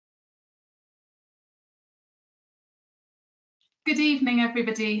Good evening,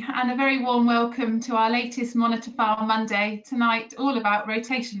 everybody, and a very warm welcome to our latest Monitor Farm Monday tonight, all about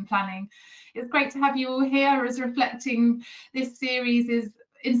rotation planning. It's great to have you all here, as reflecting this series is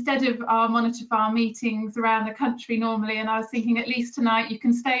instead of our Monitor Farm meetings around the country normally, and I was thinking at least tonight you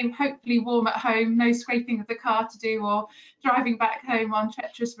can stay hopefully warm at home, no scraping of the car to do or driving back home on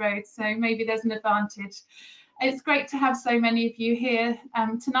treacherous roads, so maybe there's an advantage. It's great to have so many of you here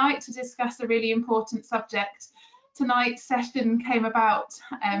tonight to discuss a really important subject. Tonight's session came about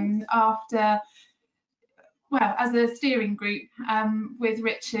after, well, as a steering group with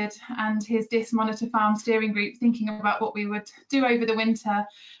Richard and his DIS Monitor Farm steering group, thinking about what we would do over the winter.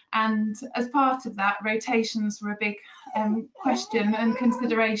 And as part of that, rotations were a big question and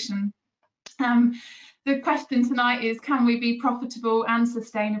consideration. The question tonight is, can we be profitable and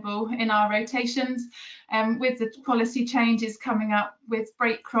sustainable in our rotations with the policy changes coming up, with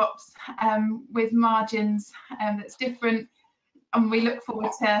break crops, with margins that's different? And we look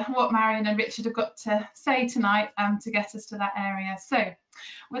forward to what Marion and Richard have got to say tonight to get us to that area. So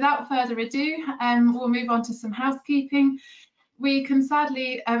without further ado, we'll move on to some housekeeping. We can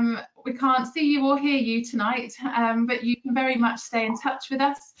sadly, we can't see you or hear you tonight, but you can very much stay in touch with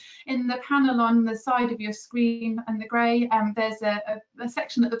us. In the panel on the side of your screen and the grey, there's a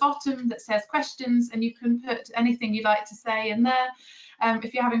section at the bottom that says questions, and you can put anything you'd like to say in there.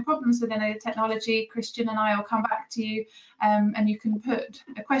 If you're having problems with any of the technology, Christian and I will come back to you, and you can put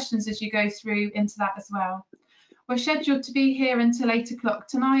questions as you go through into that as well. We're scheduled to be here until 8 o'clock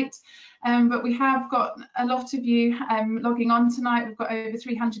tonight, but we have got a lot of you logging on tonight. We've got over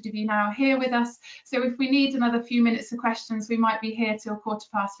 300 of you now here with us. So if we need another few minutes of questions, we might be here till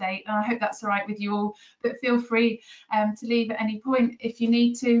 8:15. And I hope that's all right with you all, but feel free to leave at any point if you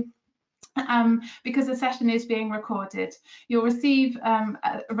need to. Because the session is being recorded. You'll receive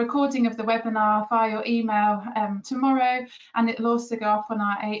a recording of the webinar via your email tomorrow, and it'll also go up on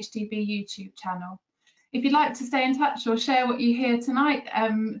our AHDB YouTube channel. If you'd like to stay in touch or share what you hear tonight,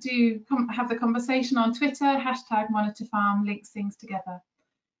 do have the conversation on Twitter, #MonitorFarm links things together.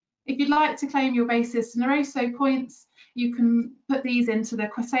 If you'd like to claim your basis Noroso points, you can put these into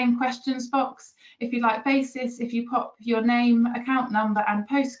the same questions box. If you like basis, if you pop your name, account number and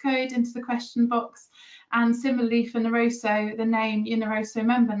postcode into the question box, and similarly for Noroso, the name, your Noroso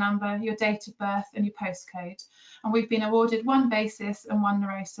member number, your date of birth and your postcode. And we've been awarded 1 basis and 1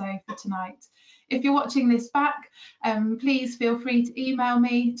 Noroso for tonight. If you're watching this back, please feel free to email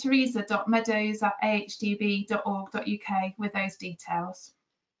me, teresa.meadows@ahdb.org.uk with those details.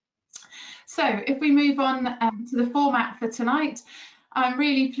 So if we move on to the format for tonight, I'm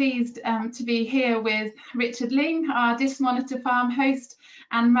really pleased to be here with Richard Ling, our DIS Monitor Farm host,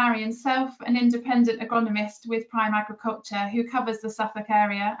 and Marion Self, an independent agronomist with Prime Agriculture who covers the Suffolk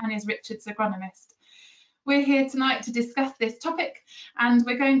area and is Richard's agronomist. We're here tonight to discuss this topic, and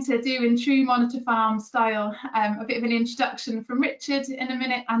we're going to do in true Monitor Farm style a bit of an introduction from Richard in a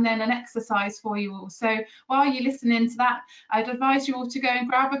minute, and then an exercise for you all. So while you listen in to that, I'd advise you all to go and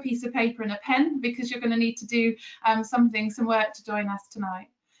grab a piece of paper and a pen, because you're going to need to do some work to join us tonight.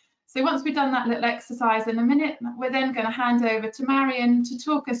 So once we've done that little exercise in a minute, we're then going to hand over to Marion to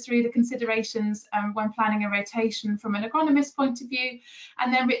talk us through the considerations when planning a rotation from an agronomist point of view,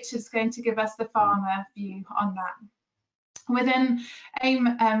 and then Richard's going to give us the farmer view on that. We then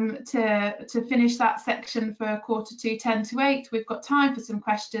aim to finish that section for 7:45, 7:50. We've got time for some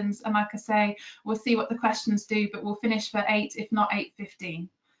questions, and like I say, we'll see what the questions do, but we'll finish for 8, if not 8:15.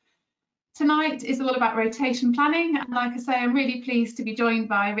 Tonight is all about rotation planning, and like I say, I'm really pleased to be joined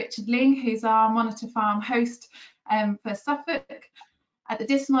by Richard Ling, who's our Monitor Farm host for Suffolk at the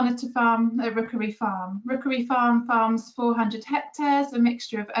DIS Monitor Farm, Rookery Farm. Rookery Farm farms 400 hectares, a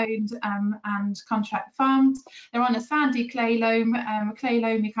mixture of owned and contract farms. They're on a sandy clay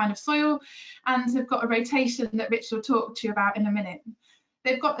loamy kind of soil, and have got a rotation that Richard will talk to you about in a minute.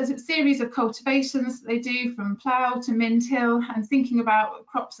 They've got a series of cultivations that they do, from plough to mint hill, and thinking about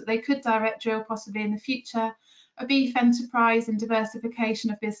crops that they could direct drill possibly in the future, a beef enterprise and diversification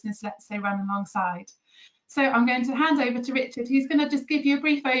of business, let's say, run alongside. So I'm going to hand over to Richard, who's going to just give you a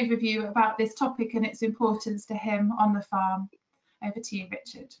brief overview about this topic and its importance to him on the farm. Over to you,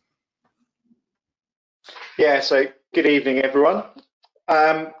 Richard. Yeah, so good evening, everyone.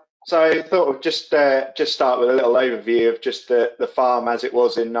 So I thought we'd just start with a little overview of just the farm as it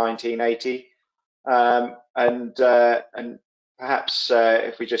was in 1980, and perhaps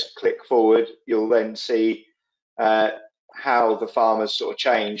if we just click forward, you'll then see how the farm has sort of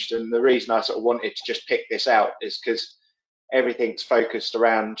changed. And the reason I sort of wanted to just pick this out is because everything's focused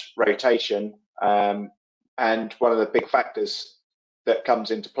around rotation, and one of the big factors that comes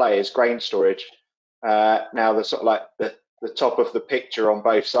into play is grain storage. Now, the sort of like top of the picture on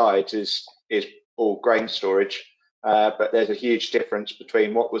both sides is all grain storage, but there's a huge difference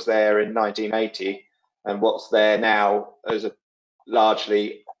between what was there in 1980 and what's there now as a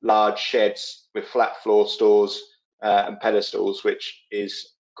largely large sheds with flat floor stores and pedestals, which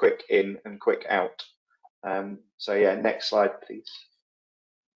is quick in and quick out. So yeah, next slide, please.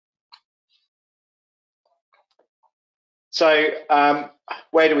 So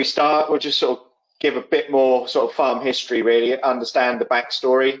where do we start? We'll just sort of give a bit more sort of farm history, really, understand the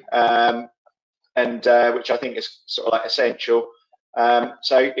backstory, and which I think is sort of like essential.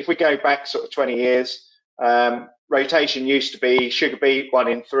 So if we go back sort of 20 years, rotation used to be sugar beet 1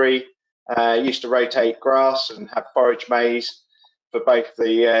 in 3, used to rotate grass and have forage maize for both for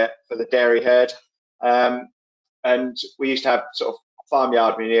the dairy herd, and we used to have sort of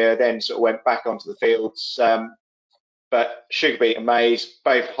farmyard manure, then sort of went back onto the fields. But sugar beet and maize,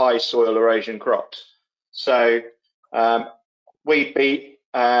 both high soil erosion crops. So wheat beet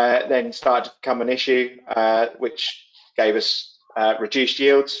then started to become an issue, which gave us reduced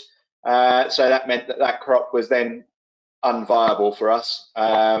yields. So that meant that that crop was then unviable for us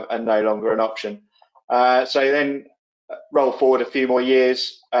and no longer an option. So then roll forward a few more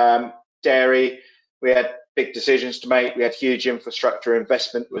years, dairy, we had big decisions to make. We had huge infrastructure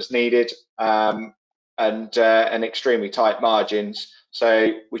investment was needed. And extremely tight margins.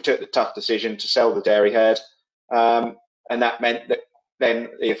 So we took the tough decision to sell the dairy herd, and that meant that then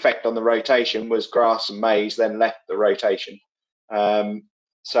the effect on the rotation was grass and maize then left the rotation. And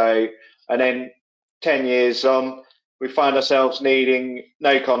then 10 years on, we find ourselves needing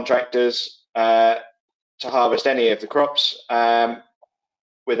no contractors to harvest any of the crops,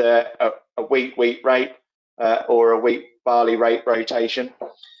 with a wheat rate or a wheat barley rate rotation.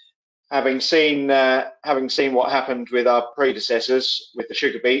 Having seen what happened with our predecessors with the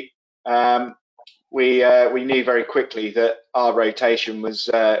sugar beet, we knew very quickly that our rotation was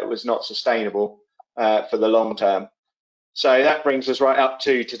not sustainable for the long term. So that brings us right up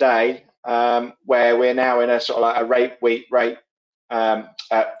to today, where we're now in a sort of like a wheat rate.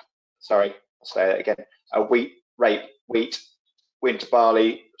 Sorry, I'll say that again. A wheat rate wheat, winter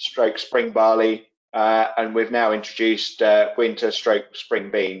barley, stroke spring barley, and we've now introduced winter stroke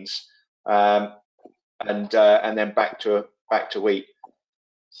spring beans. And then back to wheat.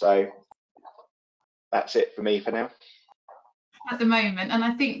 So that's it for me for now. At the moment, and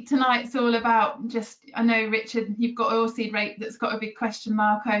I think tonight's all about just, I know Richard, you've got oilseed rape that's got a big question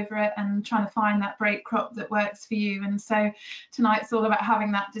mark over it and trying to find that break crop that works for you, and so tonight's all about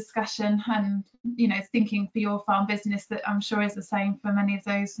having that discussion and, you know, thinking for your farm business, that I'm sure is the same for many of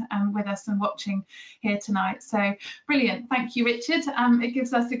those with us and watching here tonight. So brilliant, thank you, Richard. It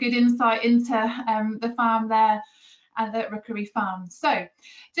gives us a good insight into the farm there at Rookery Farm. So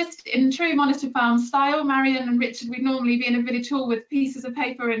just in true Monitor Farm style, Marion and Richard, we'd normally be in a village hall with pieces of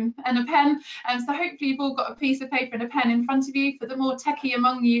paper and a pen, and so hopefully you've all got a piece of paper and a pen in front of you. For the more techie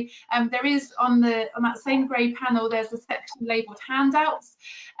among you, there is on that same grey panel, there's a section labelled handouts,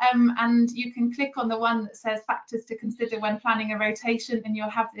 and you can click on the one that says factors to consider when planning a rotation, and you'll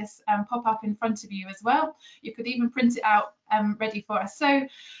have this pop up in front of you as well. You could even print it out ready for us. So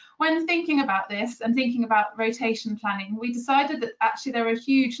when thinking about this and thinking about rotation planning, we decided that actually there are a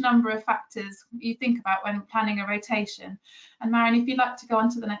huge number of factors you think about when planning a rotation. And Marion, if you'd like to go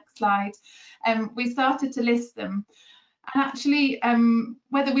on to the next slide, we started to list them. And actually,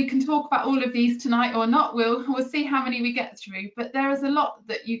 whether we can talk about all of these tonight or not, we'll see how many we get through. But there is a lot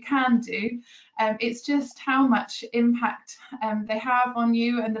that you can do. It's just how much impact they have on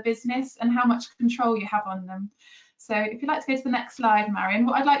you and the business, and how much control you have on them. So if you'd like to go to the next slide, Marion,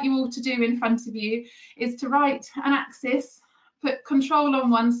 what I'd like you all to do in front of you is to write an axis, put control on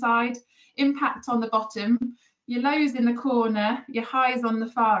one side, impact on the bottom, your lows in the corner, your highs on the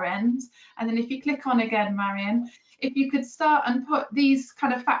far end, and then if you click on again, Marion, if you could start and put these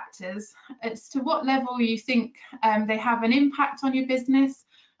kind of factors as to what level you think they have an impact on your business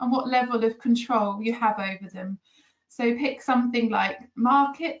and what level of control you have over them. So pick something like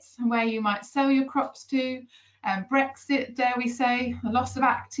markets, where you might sell your crops to, Brexit, dare we say, the loss of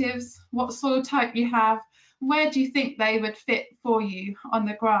actives, what soil type you have, where do you think they would fit for you on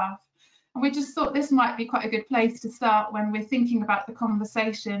the graph? And we just thought this might be quite a good place to start when we're thinking about the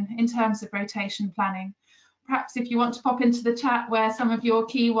conversation in terms of rotation planning. Perhaps if you want to pop into the chat where some of your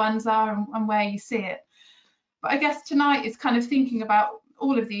key ones are and where you see it. But I guess tonight is kind of thinking about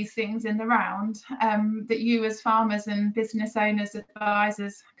all of these things in the round that you as farmers and business owners,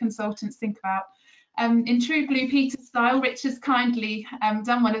 advisors, consultants think about. In true Blue Peter style, Richard's kindly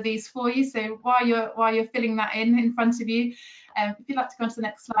done one of these for you. So while you're filling that in front of you, if you'd like to go on to the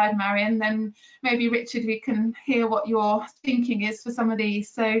next slide, Marion, then maybe Richard, we can hear what your thinking is for some of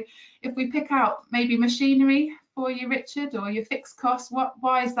these. So if we pick out maybe machinery for you, Richard, or your fixed costs,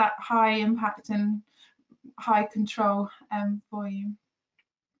 why is that high impact and high control for you?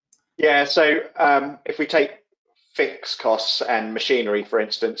 Yeah, so if we take fixed costs and machinery, for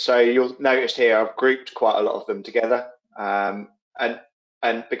instance, so you'll notice here I've grouped quite a lot of them together, and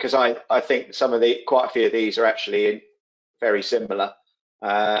because I think quite a few of these are actually in very similar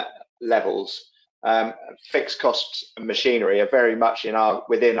levels. Fixed costs and machinery are very much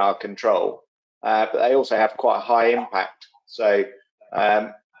within our control, but they also have quite a high impact. So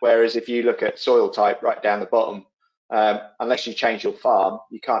whereas if you look at soil type right down the bottom, unless you change your farm,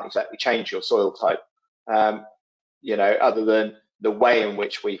 you can't exactly change your soil type. You know, other than the way in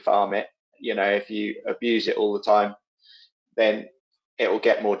which we farm it, you know, if you abuse it all the time, then it will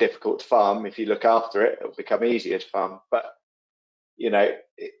get more difficult to farm. If you look after it, it'll become easier to farm. But, you know,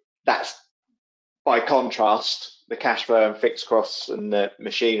 that's by contrast, the cash flow and fixed costs and the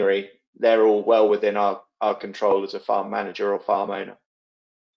machinery, they're all well within our control as a farm manager or farm owner.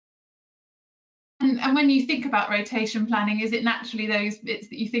 And when you think about rotation planning, is it naturally those bits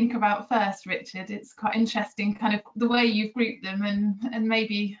that you think about first, Richard? It's quite interesting, kind of the way you've grouped them and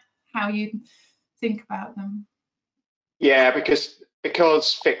maybe how you think about them. Yeah, because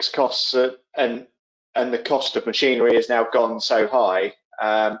fixed costs and the cost of machinery has now gone so high,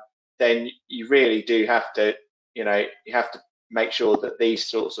 then you really do have to, you know, you have to make sure that these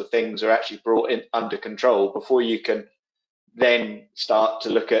sorts of things are actually brought in under control before you can then start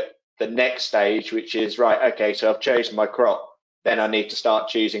to look at the next stage, which is right. Okay, so I've chosen my crop. Then I need to start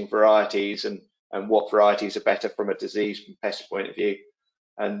choosing varieties and what varieties are better from a disease and pest point of view.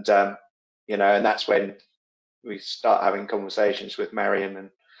 And you know, and that's when we start having conversations with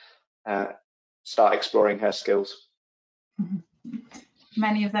Marion and start exploring her skills.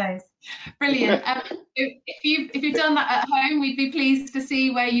 Many of those. Brilliant. If you've done that at home, we'd be pleased to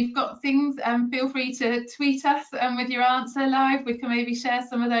see where you've got things. Feel free to tweet us with your answer live. We can maybe share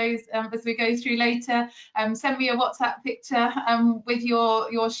some of those as we go through later. Send me a WhatsApp picture with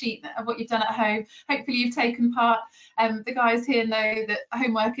your sheet of what you've done at home. Hopefully you've taken part. The guys here know that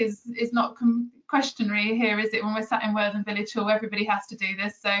homework is not questionary here, is it? When we're sat in Worthing Village Hall, everybody has to do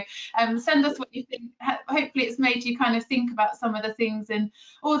this. So send us what you think. Hopefully it's made you kind of think about some of the things and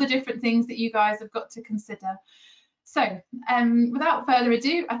all the different things that you guys have got to consider. So without further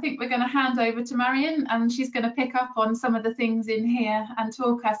ado, I think we're going to hand over to Marion, and she's going to pick up on some of the things in here and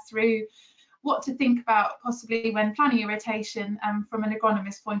talk us through what to think about possibly when planning a rotation from an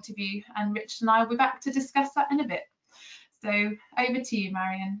agronomist point of view. And Richard and I will be back to discuss that in a bit. So over to you,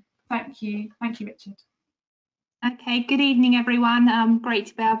 Marion. Thank you, Richard. Okay, good evening, everyone. Great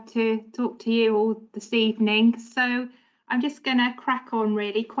to be able to talk to you all this evening. So I'm just going to crack on,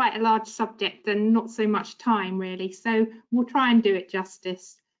 really, quite a large subject and not so much time, really. So we'll try and do it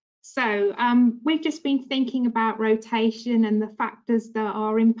justice. So we've just been thinking about rotation and the factors that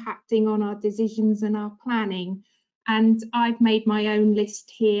are impacting on our decisions and our planning. And I've made my own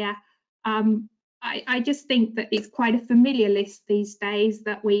list here. I just think that it's quite a familiar list these days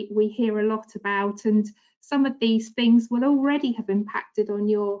that we hear a lot about, and some of these things will already have impacted on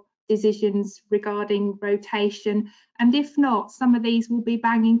your decisions regarding rotation, and if not, some of these will be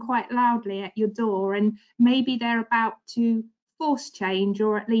banging quite loudly at your door, and maybe they're about to force change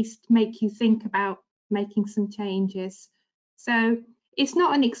or at least make you think about making some changes. So it's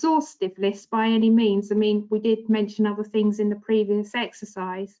not an exhaustive list by any means. I mean, we did mention other things in the previous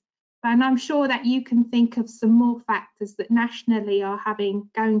exercise, and I'm sure that you can think of some more factors that nationally are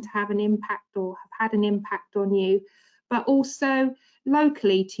going to have an impact or have had an impact on you, but also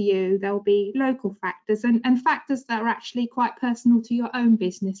locally to you, there'll be local factors and factors that are actually quite personal to your own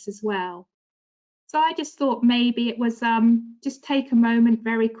business as well. So I just thought maybe it was just take a moment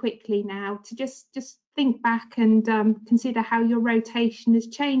very quickly now to just think back and consider how your rotation has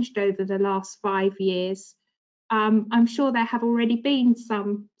changed over the last 5 years. I'm sure there have already been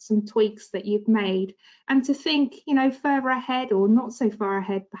some tweaks that you've made, and to think, you know, further ahead or not so far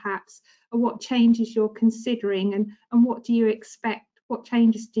ahead perhaps, of what changes you're considering and what do you expect, what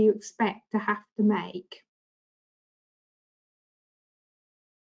changes do you expect to have to make.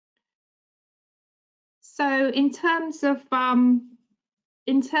 So in terms of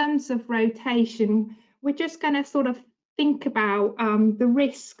rotation, we're just going to sort of think about the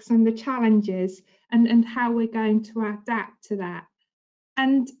risks and the challenges and how we're going to adapt to that.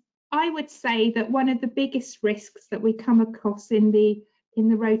 And I would say that one of the biggest risks that we come across in the in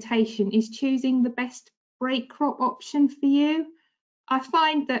the rotation is choosing the best break crop option for you. I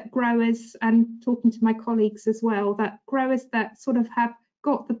find that growers, and talking to my colleagues as well, that growers that sort of have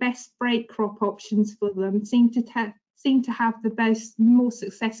got the best break crop options for them seem to have the more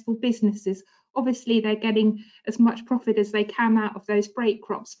successful businesses. Obviously, they're getting as much profit as they can out of those break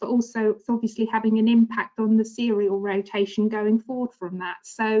crops, but also it's obviously having an impact on the cereal rotation going forward from that.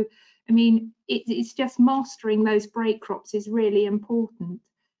 So, I mean, it's just mastering those break crops is really important.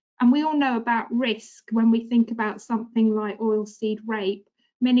 And we all know about risk when we think about something like oilseed rape.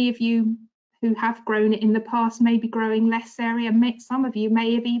 Many of you who have grown it in the past may be growing less area. Some of you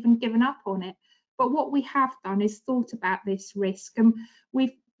may have even given up on it. But what we have done is thought about this risk, and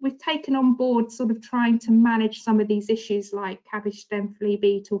we've taken on board sort of trying to manage some of these issues like cabbage stem flea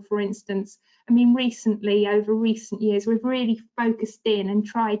beetle, for instance. I mean, recently, over recent years, we've really focused in and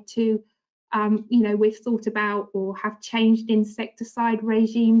tried to, we've thought about or have changed insecticide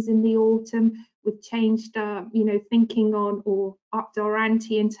regimes in the autumn. We've changed, thinking on or upped our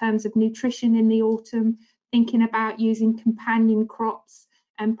ante in terms of nutrition in the autumn, thinking about using companion crops,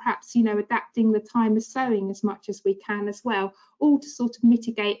 and perhaps, adapting the time of sowing as much as we can as well, all to sort of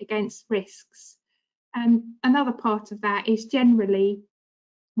mitigate against risks. And another part of that is generally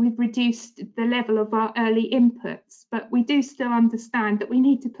we've reduced the level of our early inputs, but we do still understand that we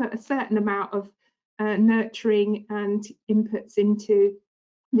need to put a certain amount of nurturing and inputs into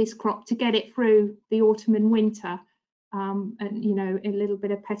this crop to get it through the autumn and winter. And a little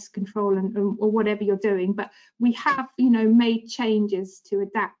bit of pest control or whatever you're doing, but we have made changes to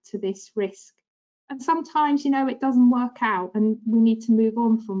adapt to this risk, and sometimes it doesn't work out and we need to move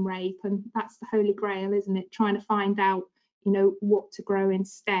on from rape, and that's the holy grail, isn't it, trying to find out what to grow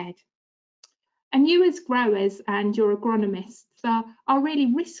instead. And you as growers and your agronomists are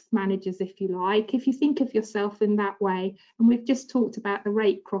really risk managers, if you like, if you think of yourself in that way. And we've just talked about the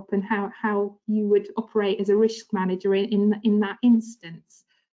rape crop and how you would operate as a risk manager in that instance.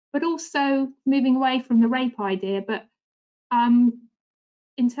 But also moving away from the rape idea, but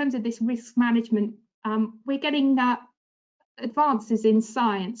in terms of this risk management, we're getting advances in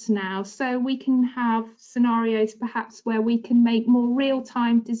science now, so we can have scenarios perhaps where we can make more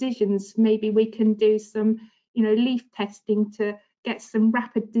real-time decisions. Maybe we can do some leaf testing to get some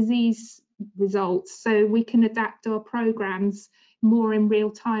rapid disease results, so we can adapt our programs more in real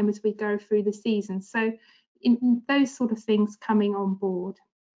time as we go through the season. So those sort of things coming on board.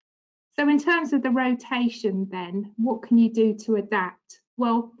 So in terms of the rotation then, what can you do to adapt?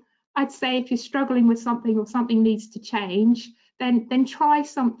 Well, I'd say if you're struggling with something or something needs to change, then try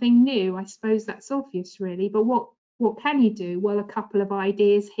something new. I suppose that's obvious really, but what can you do? Well, a couple of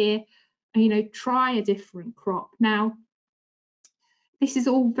ideas here. Try a different crop. Now, this is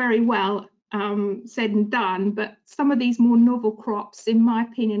all very well said and done, but some of these more novel crops, in my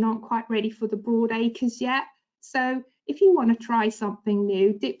opinion, aren't quite ready for the broad acres yet. So if you want to try something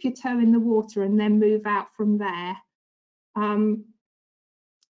new, dip your toe in the water and then move out from there.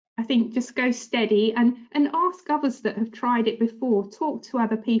 I think just go steady and ask others that have tried it before. Talk to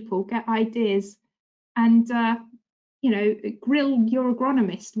other people, get ideas, and grill your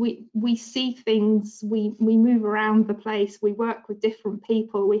agronomist. We see things, we move around the place, we work with different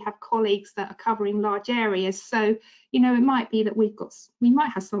people, we have colleagues that are covering large areas. So it might be that we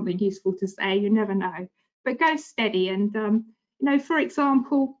might have something useful to say. You never know. But go steady, and for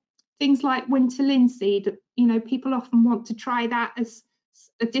example, things like winter linseed. People often want to try that as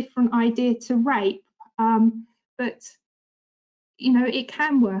a different idea to rape, but it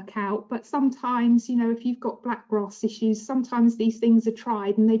can work out. But sometimes if you've got black grass issues, sometimes these things are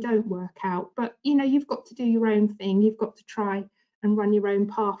tried and they don't work out. But you've got to do your own thing. You've got to try and run your own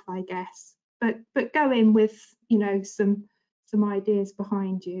path, I guess. But go in with some ideas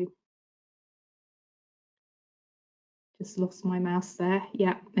behind you. Just lost my mouse there.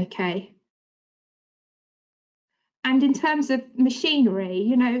 Yeah, okay. And in terms of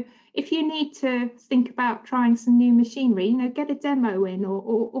machinery, if you need to think about trying some new machinery, get a demo in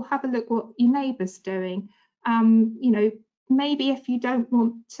or have a look what your neighbour's doing. Maybe if you don't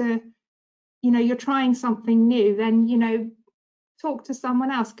want to, you're trying something new, then, talk to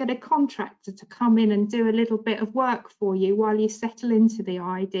someone else, get a contractor to come in and do a little bit of work for you while you settle into the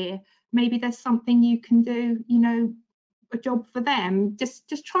idea. Maybe there's something you can do, a job for them.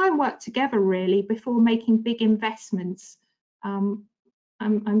 Just try and work together really before making big investments.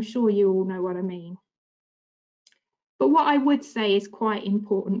 I'm sure you all know what I mean. But what I would say is quite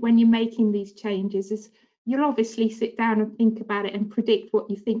important when you're making these changes is you'll obviously sit down and think about it and predict what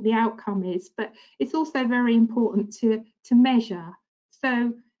you think the outcome is, but it's also very important to measure.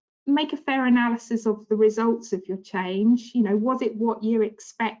 So make a fair analysis of the results of your change. You know, was it what you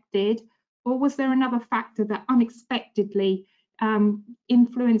expected, or was there another factor that unexpectedly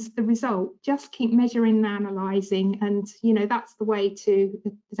influenced the result? Just keep measuring and analysing, and you know, that's the way to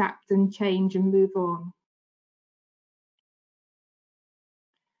adapt and change and move on.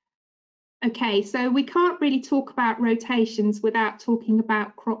 Okay, so we can't really talk about rotations without talking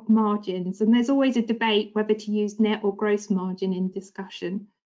about crop margins, and there's always a debate whether to use net or gross margin in discussion.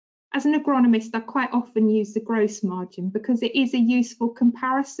 As an agronomist, I quite often use the gross margin because it is a useful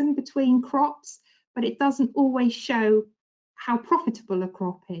comparison between crops, but it doesn't always show how profitable a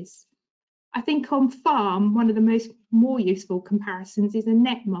crop is. I think on farm, one of the more useful comparisons is a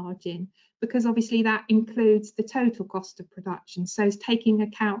net margin, because obviously that includes the total cost of production. So it's taking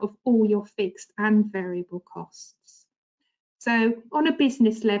account of all your fixed and variable costs. So on a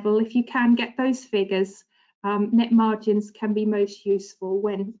business level, if you can get those figures, net margins can be most useful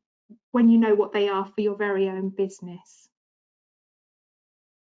when you know what they are for your very own business.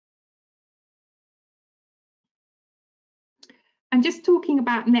 And just talking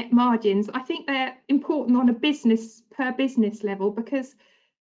about net margins, I think they're important on a business per business level, because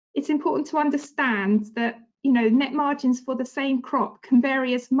it's important to understand that, you know, net margins for the same crop can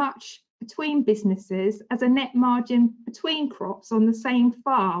vary as much between businesses as a net margin between crops on the same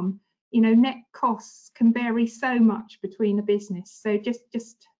farm. You know, net costs can vary so much between a business. So just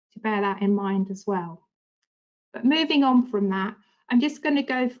to bear that in mind as well. But moving on from that, I'm just going to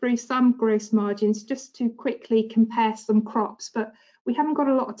go through some gross margins just to quickly compare some crops, but we haven't got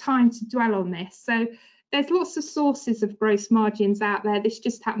a lot of time to dwell on this. So there's lots of sources of gross margins out there. This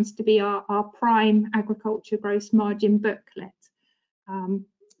just happens to be our prime agriculture gross margin booklet.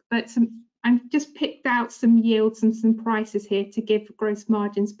 I've just picked out some yields and some prices here to give gross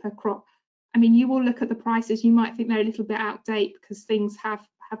margins per crop. I mean, you will look at the prices, you might think they're a little bit out of date because things have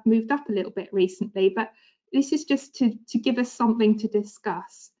moved up a little bit recently, but this is just to give us something to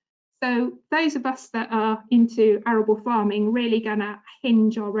discuss. So those of us that are into arable farming really gonna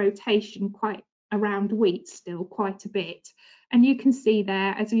hinge our rotation quite around wheat still quite a bit. And you can see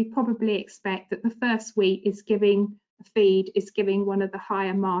there, as we probably expect, that the first wheat is giving one of the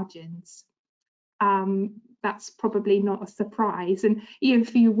higher margins. That's probably not a surprise. And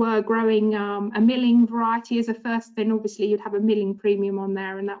if you were growing a milling variety as a first, then obviously you'd have a milling premium on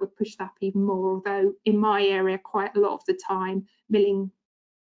there, and that would push that up even more. Although in my area, quite a lot of the time, milling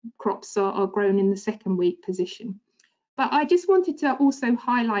crops are grown in the second wheat position. But I just wanted to also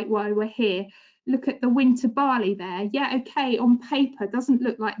highlight while we're here, look at the winter barley there. Yeah, okay, on paper, doesn't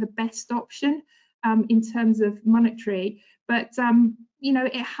look like the best option in terms of monetary, but you know,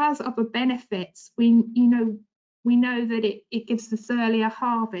 it has other benefits. We know that it gives us earlier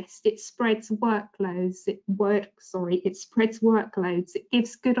harvest, it spreads workloads, it spreads workloads, it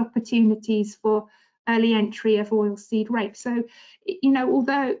gives good opportunities for early entry of oilseed rape. So, you know,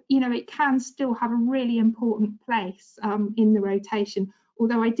 although, you know, it can still have a really important place in the rotation,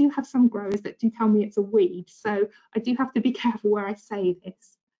 although I do have some growers that do tell me it's a weed, so I do have to be careful where I say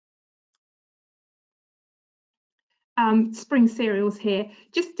this. Spring cereals here,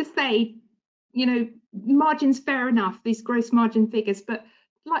 just to say, you know, margins fair enough, these gross margin figures, but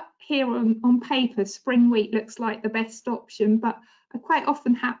like here on paper, spring wheat looks like the best option, but I quite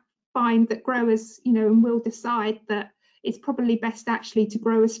often find that growers, you know, will decide that it's probably best actually to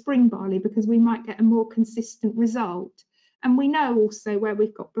grow a spring barley because we might get a more consistent result. And we know also where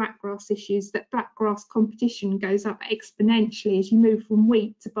we've got blackgrass issues that blackgrass competition goes up exponentially as you move from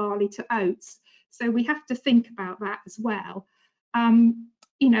wheat to barley to oats. So we have to think about that as well.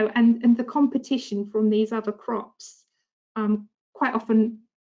 You know, and the competition from these other crops quite often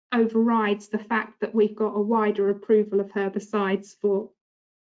overrides the fact that we've got a wider approval of herbicides for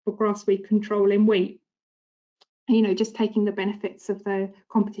grass weed control in wheat. You know, just taking the benefits of the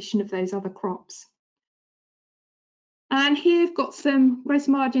competition of those other crops. And here I've got some gross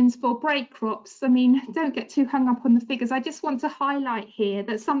margins for break crops. I mean, don't get too hung up on the figures. I just want to highlight here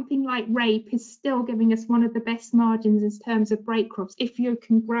that something like rape is still giving us one of the best margins in terms of break crops if you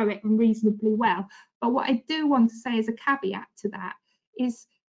can grow it reasonably well. But what I do want to say as a caveat to that is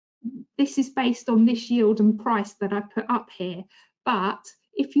this is based on this yield and price that I put up here. But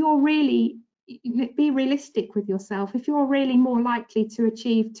if you're really, be realistic with yourself, if you're really more likely to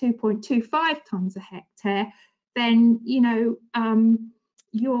achieve 2.25 tonnes a hectare, then, you know,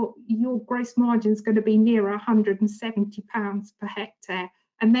 your gross margin is going to be nearer £170 per hectare.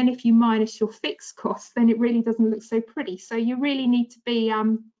 And then if you minus your fixed costs, then it really doesn't look so pretty. So you really need to be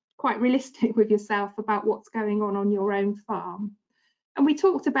quite realistic with yourself about what's going on your own farm. And we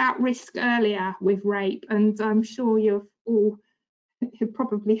talked about risk earlier with rape, and I'm sure you've all you've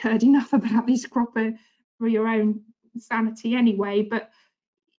probably heard enough about this crop for your own sanity anyway, but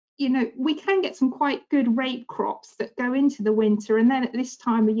you know, we can get some quite good rape crops that go into the winter, and then at this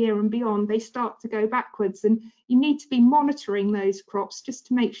time of year and beyond, they start to go backwards. And you need to be monitoring those crops just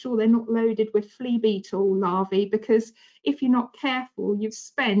to make sure they're not loaded with flea beetle larvae, because if you're not careful, you've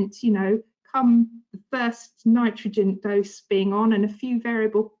spent, you know, come the first nitrogen dose being on and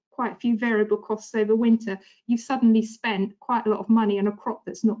quite a few variable costs over winter, you've suddenly spent quite a lot of money on a crop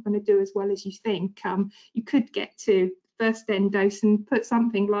that's not going to do as well as you think. You could get to first end dose and put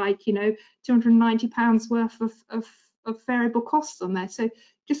something like, you know, £290 worth of variable costs on there. So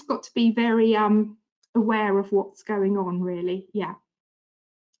just got to be very aware of what's going on, really. Yeah,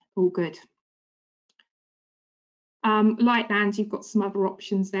 all good. Light lands, you've got some other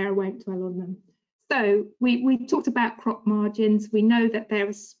options there. I won't dwell on them. So we talked about crop margins. We know that there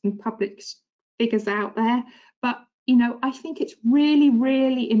are some public figures out there, but you know, I think it's really,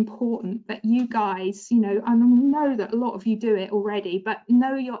 really important that you guys, you know, and I know that a lot of you do it already, but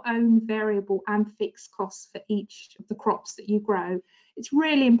know your own variable and fixed costs for each of the crops that you grow. It's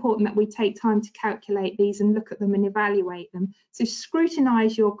really important that we take time to calculate these and look at them and evaluate them. So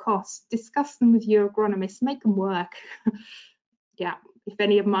scrutinise your costs, discuss them with your agronomist, make them work. Yeah, if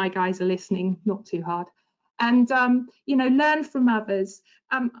any of my guys are listening, not too hard. And, you know, learn from others.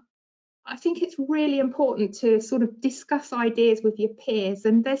 I think it's really important to sort of discuss ideas with your peers,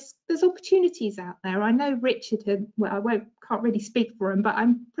 and there's opportunities out there. I know Richard had, well, I can't really speak for him, but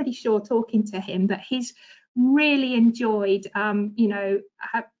I'm pretty sure talking to him that he's really enjoyed, you know,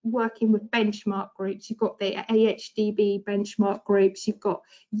 working with benchmark groups. You've got the AHDB benchmark groups, you've got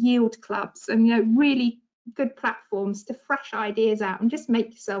yield clubs, and you know, really good platforms to thrash ideas out and just make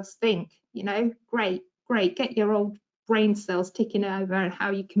yourselves think. You know, great, get your old brain cells ticking over and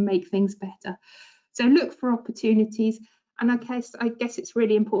how you can make things better. So look for opportunities. And I guess it's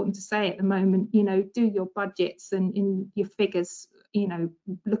really important to say at the moment, you know, do your budgets and in your figures, you know,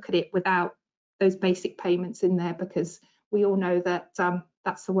 look at it without those basic payments in there, because we all know that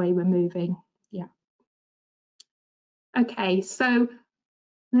that's the way we're moving. Yeah. Okay, so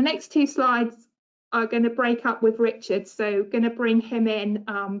the next two slides are going to break up with Richard. So going to bring him in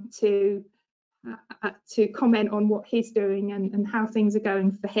to comment on what he's doing and how things are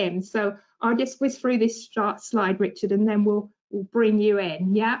going for him. So I'll just whiz through this slide, Richard, and then we'll bring you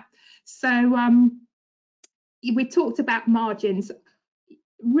in. Yeah. So we talked about margins,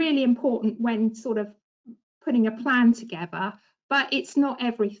 really important when sort of putting a plan together, but it's not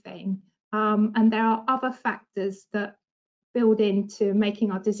everything. And there are other factors that build into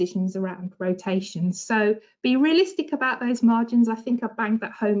making our decisions around rotation. So be realistic about those margins. I think I've banged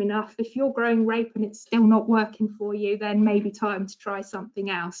that home enough. If you're growing rape and it's still not working for you, then maybe time to try something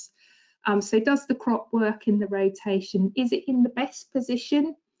else. So does the crop work in the rotation? Is it in the best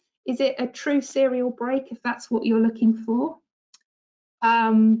position? Is it a true cereal break if that's what you're looking for?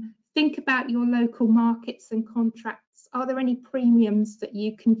 Think about your local markets and contracts. Are there any premiums that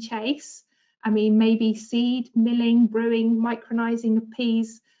you can chase? I mean, maybe seed, milling, brewing, micronizing of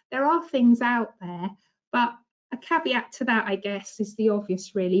peas. There are things out there, but a caveat to that, I guess, is the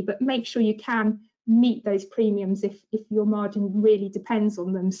obvious really, but make sure you can meet those premiums if your margin really depends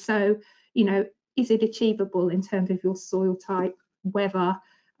on them. So, you know, is it achievable in terms of your soil type, weather,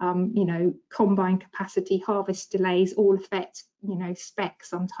 you know, combine capacity, harvest delays all affect, you know, spec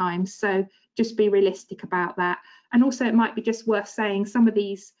sometimes. So just be realistic about that. And also it might be just worth saying some of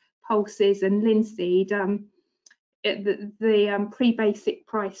these pulses and linseed, the pre-basic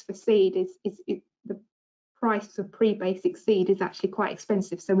price for seed is the price of pre-basic seed is actually quite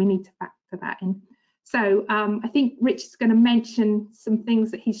expensive, so we need to factor that in. So I think Rich is going to mention some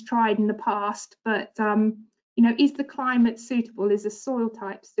things that he's tried in the past, but you know, is the climate suitable? Is the soil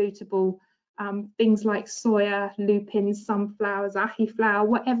type suitable? Things like soya, lupins, sunflowers, ahi flower,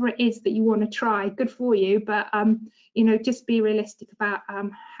 whatever it is that you want to try, good for you. But you know, just be realistic about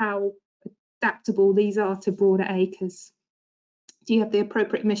how adaptable these are to broader acres. Do you have the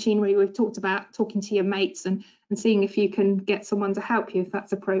appropriate machinery? We've talked about talking to your mates and seeing if you can get someone to help you if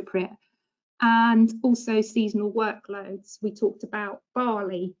that's appropriate. And also seasonal workloads. We talked about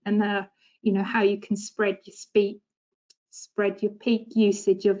barley and you know, how you can spread your peak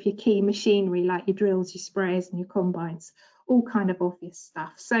usage of your key machinery like your drills, your sprayers and your combines, all kind of obvious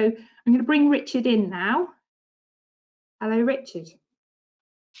stuff. So I'm going to bring Richard in now. Hello, Richard.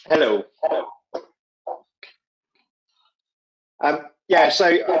 Hello. Yeah, so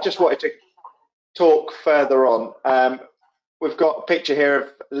I just wanted to talk further on. We've got a picture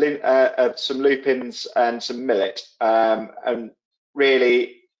here of some lupins and some millet, and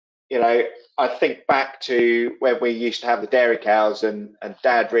really you know, I think back to when we used to have the dairy cows, and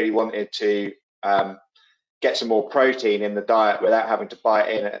Dad really wanted to get some more protein in the diet without having to buy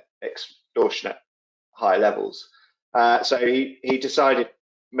it in at extortionate high levels. So he decided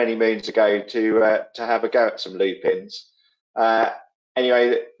many moons ago to have a go at some lupins.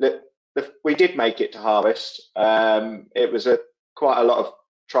 Anyway, we did make it to harvest. It was quite a lot of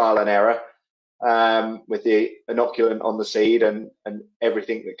trial and error with the inoculant on the seed and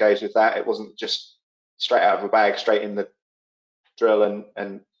everything that goes with that. It wasn't just straight out of a bag, straight in the drill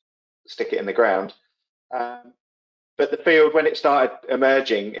and stick it in the ground. But the field, when it started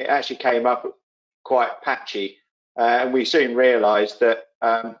emerging, it actually came up quite patchy, and we soon realised that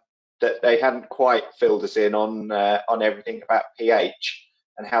that they hadn't quite filled us in on everything about pH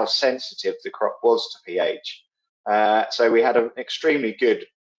and how sensitive the crop was to pH. So we had an extremely good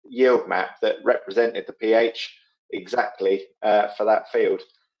yield map that represented the pH exactly for that field.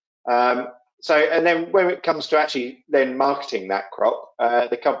 So, and then when it comes to actually then marketing that crop,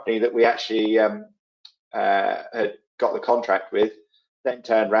 the company that we actually had got the contract with then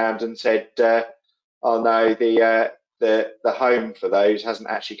turned around and said, "Oh no, the home for those hasn't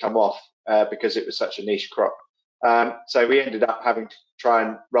actually come off because it was such a niche crop." So we ended up having to try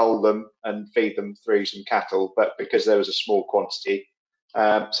and roll them and feed them through some cattle, but because there was a small quantity,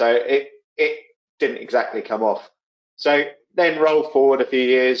 so it didn't exactly come off. So then roll forward a few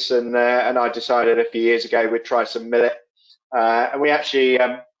years, and I decided a few years ago we'd try some millet, and we actually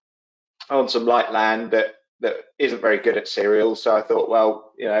on some light land that isn't very good at cereals. So I thought,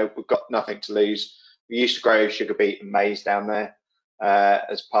 well, you know, we've got nothing to lose. We used to grow sugar beet and maize down there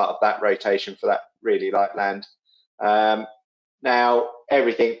as part of that rotation for that really light land. Now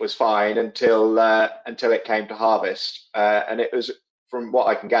everything was fine until it came to harvest, and it was, from what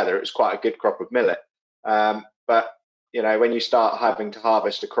I can gather, it was quite a good crop of millet. But you know, when you start having to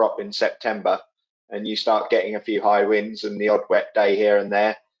harvest a crop in September and you start getting a few high winds and the odd wet day here and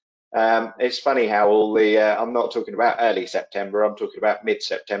there, it's funny how all the I'm not talking about early September, I'm talking about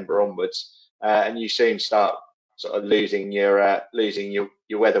mid-September onwards, and you soon start sort of losing your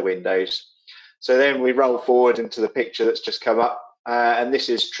weather windows. So then we roll forward into the picture that's just come up, and this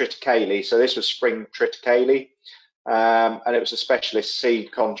is triticale. So this was spring triticale, and it was a specialist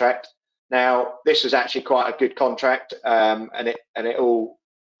seed contract. Now this was actually quite a good contract, and it all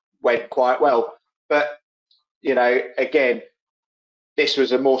went quite well. But you know, again, this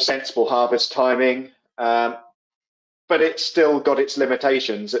was a more sensible harvest timing, but it's still got its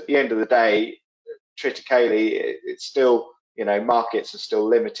limitations. At the end of the day, triticale, it's still, you know, markets are still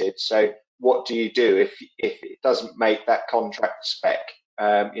limited. So what do you do if it doesn't make that contract spec?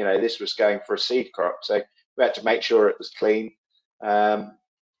 You know, this was going for a seed crop, so we had to make sure it was clean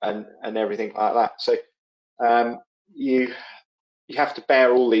and everything like that. So you have to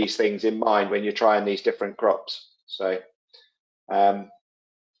bear all these things in mind when you're trying these different crops. So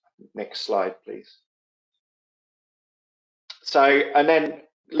next slide, please. So, and then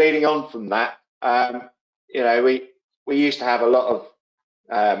leading on from that, you know, we used to have a lot of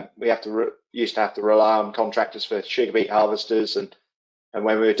used to have to rely on contractors for sugar beet harvesters, and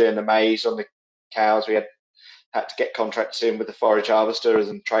when we were doing the maize on the cows, we had to get contractors in with the forage harvesters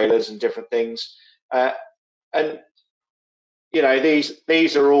and trailers and different things. And you know,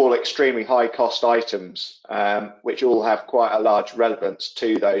 these are all extremely high cost items, which all have quite a large relevance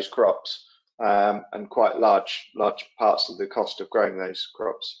to those crops, and quite large parts of the cost of growing those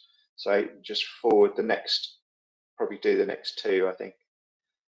crops. So just forward the next, probably do the next two, I think.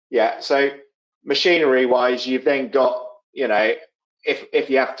 Yeah, so machinery wise, you've then got, you know, if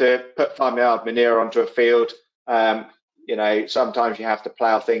you have to put farmyard manure onto a field, you know, sometimes you have to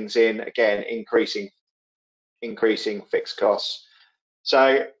plough things in, again, increasing fixed costs.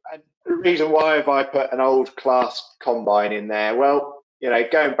 So the reason why have I put an old class combine in there? Well, you know,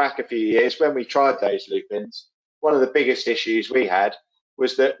 going back a few years when we tried those lupins, one of the biggest issues we had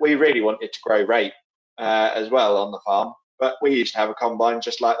was that we really wanted to grow rape as well on the farm, but we used to have a combine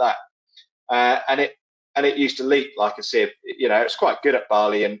just like that, and it used to leak like a sieve. You know, it's quite good at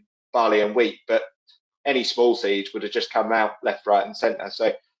barley and wheat, but any small seeds would have just come out left, right, and centre.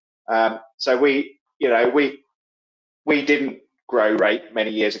 So so we, you know, we didn't grow rape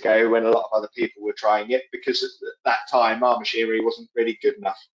many years ago when a lot of other people were trying it, because at that time our machinery wasn't really good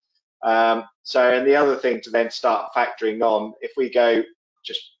enough. So, and the other thing to then start factoring on, if we go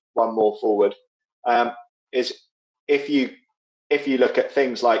just one more forward, is if you look at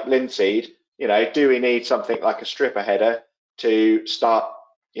things like linseed, you know, do we need something like a stripper header to start,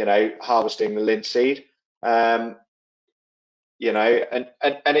 you know, harvesting the linseed? You know,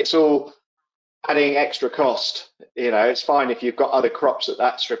 and it's all, adding extra cost. It's fine if you've got other crops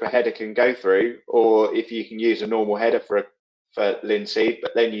that stripper header can go through, or if you can use a normal header for linseed,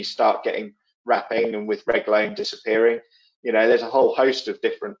 but then you start getting wrapping and with reg loam disappearing. There's a whole host of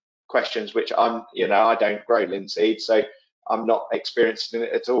different questions which I don't grow linseed, so I'm not experienced in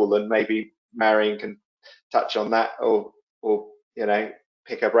it at all, and maybe Marion can touch on that, or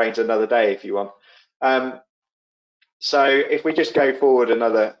pick her brains another day if you want. So if we just go forward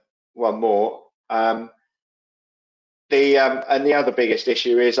another one more, and the other biggest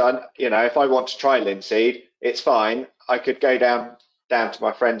issue is, if I want to try linseed, it's fine. I could go down to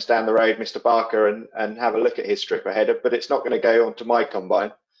my friends down the road, Mr. Barker, and have a look at his stripper header, but it's not going to go onto my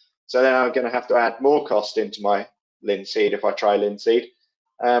combine. So then I'm going to have to add more cost into my linseed if I try linseed,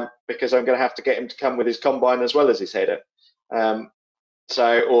 because I'm going to have to get him to come with his combine as well as his header. Or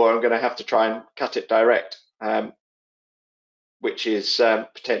I'm going to have to try and cut it direct, which is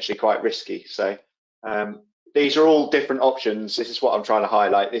potentially quite risky. So these are all different options. This is what I'm trying to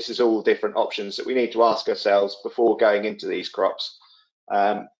highlight. This is all different options that we need to ask ourselves before going into these crops.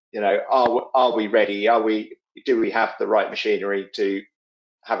 Are we ready? Do we have the right machinery to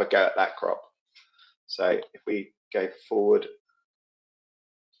have a go at that crop? So if we go forward.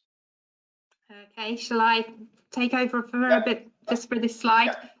 Okay, shall I take over for a bit just for this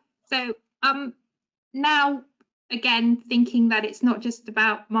slide? So now, again, thinking that it's not just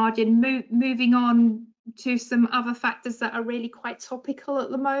about margin, moving on to some other factors that are really quite topical at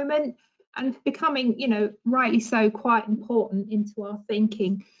the moment and becoming, rightly so, quite important into our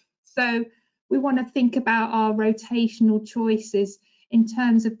thinking. So we want to think about our rotational choices in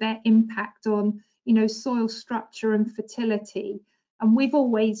terms of their impact on, soil structure and fertility. And we've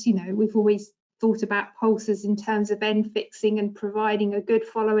always thought about pulses in terms of end fixing and providing a good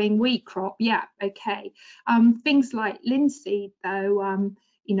following wheat crop. Yeah, okay. Things like linseed, though,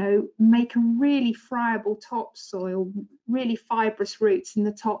 make a really friable topsoil, really fibrous roots in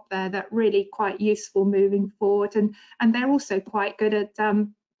the top there that really quite useful moving forward. And they're also quite good at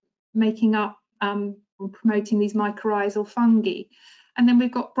making up or promoting these mycorrhizal fungi. And then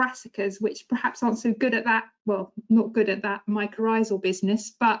we've got brassicas, which perhaps aren't so good at that, well, not good at that mycorrhizal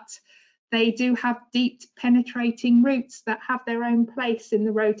business, but they do have deep penetrating roots that have their own place in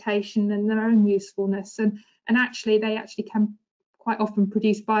the rotation and their own usefulness. And actually, they actually can quite often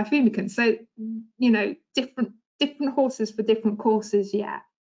produce biofumicants. So, different horses for different courses, yeah.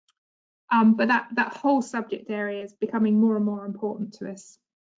 But that whole subject area is becoming more and more important to us.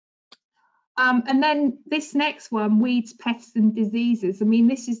 And then this next one, weeds, pests and diseases. I mean,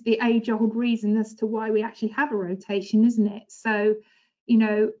 this is the age-old reason as to why we actually have a rotation, isn't it? So,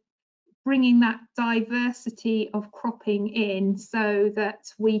 bringing that diversity of cropping in so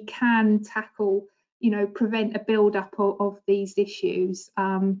that we can tackle, prevent a build-up of these issues.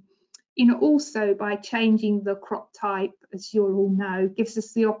 Also by changing the crop type, as you all know, gives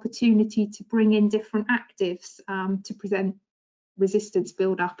us the opportunity to bring in different actives to prevent resistance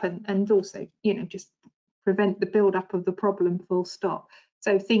build-up and also, just prevent the build-up of the problem, full stop.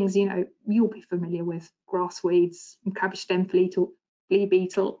 So things, you'll be familiar with, grass weeds, cabbage stem flea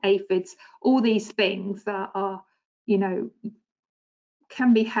beetle, aphids, all these things that are,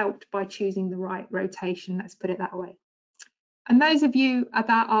 can be helped by choosing the right rotation, let's put it that way. And those of you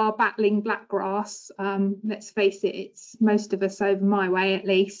that are battling blackgrass, let's face it, it's most of us over my way at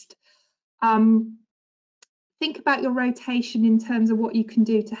least. Think about your rotation in terms of what you can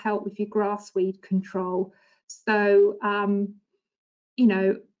do to help with your grass weed control. So,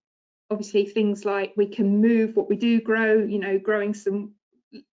 obviously things like we can move what we do grow, growing some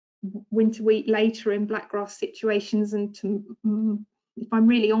winter wheat later in blackgrass situations. And if I'm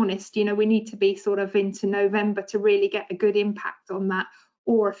really honest, we need to be sort of into November to really get a good impact on that.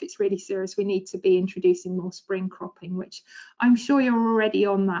 Or if it's really serious, we need to be introducing more spring cropping, which I'm sure you're already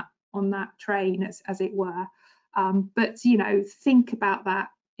on that train, as it were. But think about that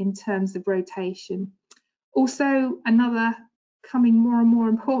in terms of rotation. Also, another becoming more and more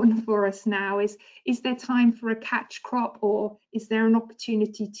important for us now is there time for a catch crop, or is there an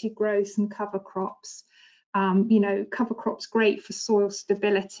opportunity to grow some cover crops? Cover crops great for soil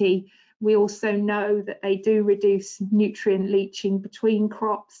stability. We also know that they do reduce nutrient leaching between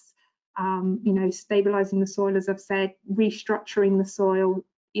crops, stabilizing the soil, as I've said, restructuring the soil,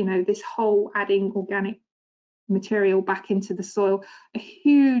 this whole adding organic material back into the soil, a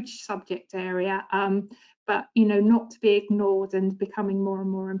huge subject area, but not to be ignored and becoming more and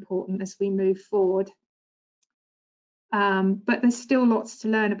more important as we move forward. But there's still lots to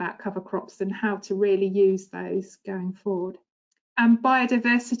learn about cover crops and how to really use those going forward.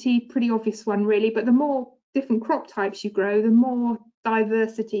 Biodiversity, pretty obvious one really, but the more different crop types you grow, the more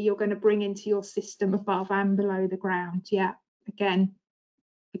diversity you're going to bring into your system above and below the ground. Yeah, again,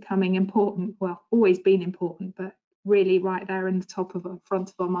 becoming important. Well, always been important, but really right there in the top of front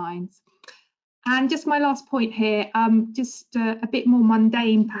of our minds. And just my last point here, just a bit more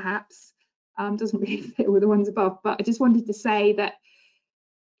mundane perhaps, doesn't really fit with the ones above, but I just wanted to say that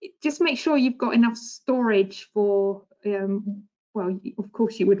just make sure you've got enough storage for, well, of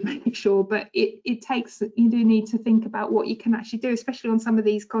course you would make sure, but it takes, you do need to think about what you can actually do, especially on some of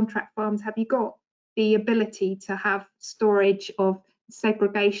these contract farms. Have you got the ability to have storage of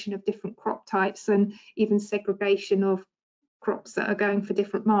segregation of different crop types and even segregation of crops that are going for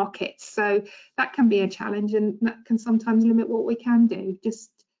different markets? So that can be a challenge, and that can sometimes limit what we can do.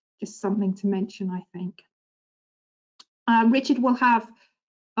 Just something to mention, I think. Richard will have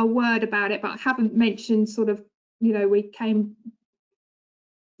a word about it, but I haven't mentioned sort of, we came,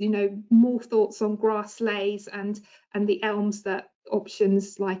 more thoughts on grass lays and the elms, that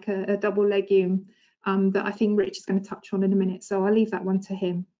options like a double legume that I think Richard's going to touch on in a minute. So I'll leave that one to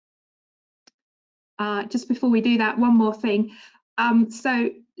him. Just before we do that, one more thing. So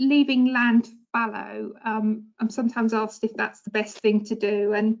leaving land fallow, I'm sometimes asked if that's the best thing to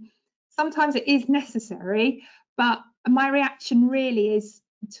do, and sometimes it is necessary, but my reaction really is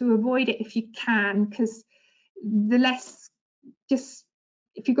to avoid it if you can, because the less, just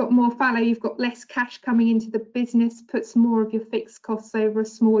if you've got more fallow, you've got less cash coming into the business, puts more of your fixed costs over a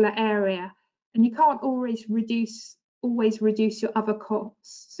smaller area, and you can't always reduce your other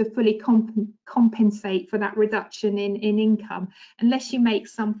costs to fully compensate for that reduction in income, unless you make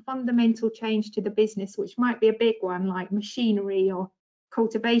some fundamental change to the business, which might be a big one like machinery or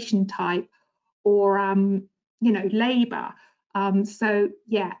cultivation type or labour. So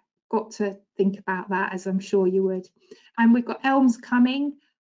yeah, got to think about that, as I'm sure you would. And we've got elms coming.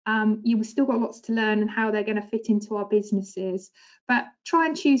 You've still got lots to learn and how they're going to fit into our businesses, but try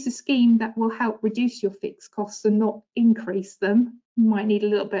and choose a scheme that will help reduce your fixed costs and not increase them. You might need a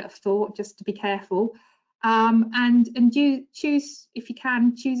little bit of thought just to be careful. And choose, if you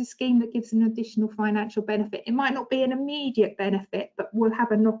can, choose a scheme that gives an additional financial benefit. It might not be an immediate benefit, but will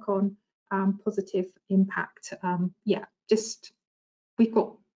have a knock-on positive impact. Yeah, just we've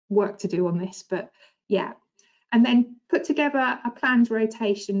got work to do on this, but yeah. And then put together a planned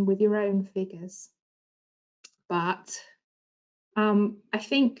rotation with your own figures. But I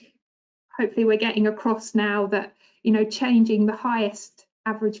think hopefully we're getting across now that, changing the highest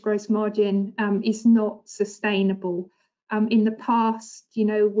average gross margin is not sustainable. In the past,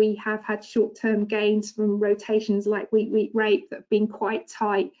 we have had short-term gains from rotations like wheat rape that have been quite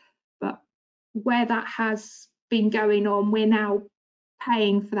tight, but where that has been going on, we're now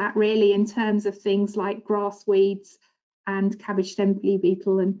paying for that really in terms of things like grass weeds and cabbage stem flea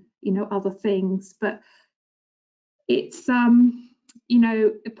beetle and other things. But it's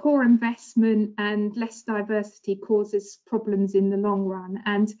a poor investment and less diversity causes problems in the long run,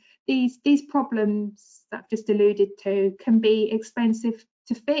 and these problems that I've just alluded to can be expensive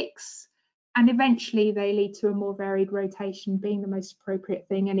to fix, and eventually they lead to a more varied rotation being the most appropriate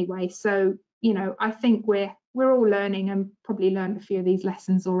thing anyway. So I think we're all learning and probably learned a few of these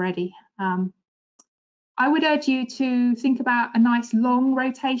lessons already. I would urge you to think about a nice long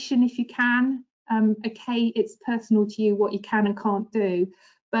rotation if you can. Okay, it's personal to you what you can and can't do,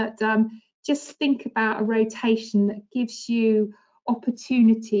 but just think about a rotation that gives you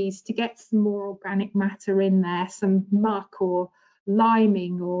opportunities to get some more organic matter in there, some muck or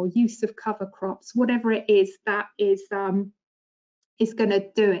liming or use of cover crops, whatever it is that is going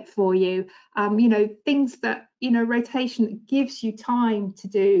to do it for you. Things that, rotation that gives you time to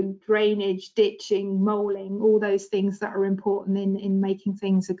do drainage, ditching, molding, all those things that are important in making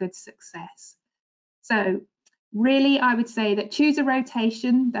things a good success. So really, I would say that choose a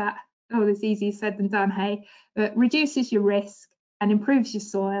rotation that, it's easier said than done, hey, that reduces your risk and improves your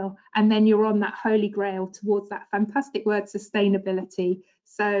soil, and then you're on that holy grail towards that fantastic word, sustainability.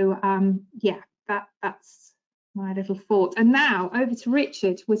 So yeah, that's my little thought. And now over to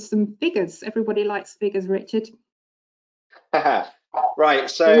Richard with some figures. Everybody likes figures, Richard. Right,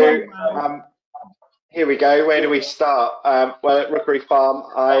 so here we go. Where do we start? Well, at Rookery Farm,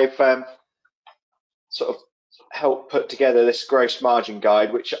 I've sort of helped put together this gross margin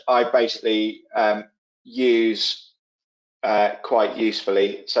guide, which I basically use quite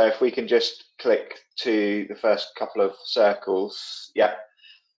usefully. So if we can just click to the first couple of circles. Yeah.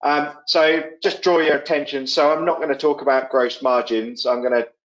 So just draw your attention. So I'm not going to talk about gross margins. I'm going to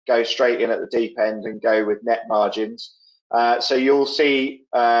go straight in at the deep end and go with net margins. So you'll see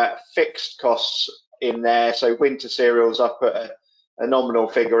fixed costs in there. So winter cereals, I've put a nominal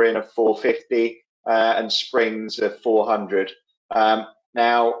figure in of 450. and springs of 400.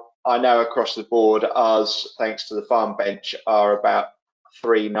 Now, I know across the board, ours, thanks to the farm bench, are about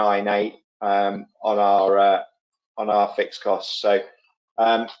 398 on our fixed costs. So,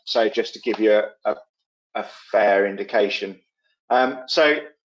 so just to give you a fair indication. So,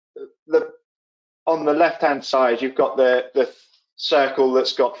 on the left-hand side, you've got the circle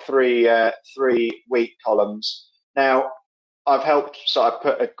that's got three wheat columns. Now, I've helped, so I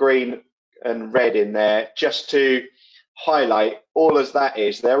put a green and red in there just to highlight all as that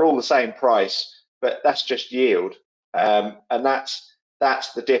is. They're all the same price, but that's just yield, and that's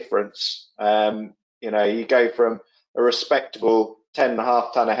the difference. You know, you go from a respectable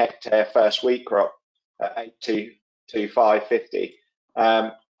 10.5 tonne a hectare first wheat crop at 825.50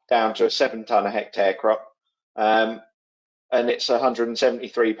 down to a 7 tonne a hectare crop, and it's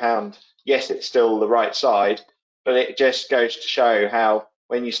 £173. Yes, it's still the right side, but it just goes to show how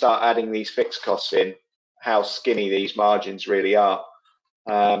when you start adding these fixed costs in, how skinny these margins really are,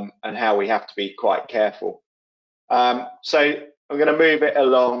 and how we have to be quite careful. So I'm going to move it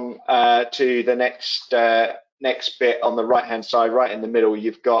along to the next bit on the right hand side. Right in the middle,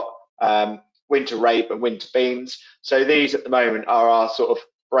 you've got winter rape and winter beans. So these at the moment are our sort of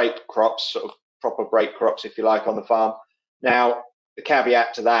break crops, sort of proper break crops, if you like, on the farm. Now, the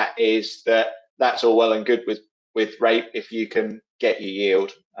caveat to that is that that's all well and good with rape if you can get your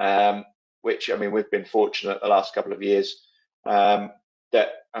yield, which, I mean, we've been fortunate the last couple of years that,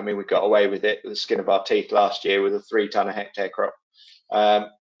 I mean, we got away with it with the skin of our teeth last year with a 3 tonne a hectare crop.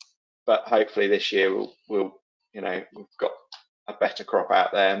 But hopefully this year we'll you know, we've got a better crop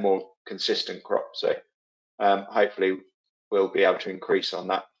out there, more consistent crop. So hopefully we'll be able to increase on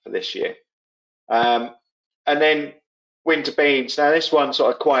that for this year. And then winter beans. Now this one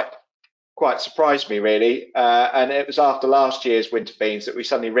sort of quite surprised me really, and it was after last year's winter beans that we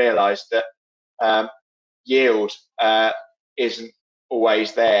suddenly realised that yield isn't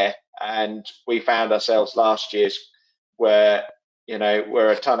always there, and we found ourselves last year's where, you know,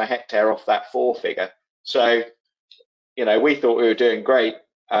 we're a tonne a hectare off that 4 figure. So, you know, we thought we were doing great,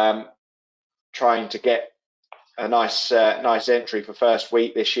 trying to get a nice entry for first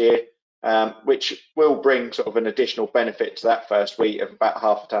wheat this year, which will bring sort of an additional benefit to that first wheat of about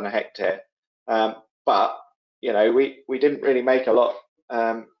half a tonne a hectare. But, you know, we didn't really make a lot.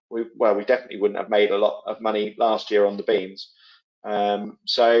 We definitely wouldn't have made a lot of money last year on the beans.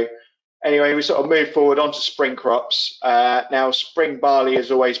 So anyway, we sort of moved forward onto spring crops. Now, spring barley has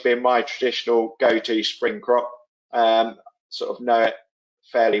always been my traditional go-to spring crop. Sort of know it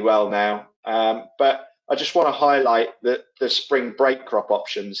fairly well now. But I just want to highlight the spring break crop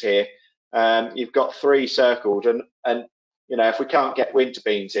options here. You've got 3 circled, and you know, if we can't get winter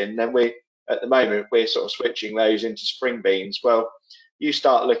beans in, then at the moment we're sort of switching those into spring beans. Well, you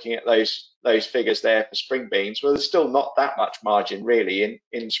start looking at those figures there for spring beans. Well, there's still not that much margin really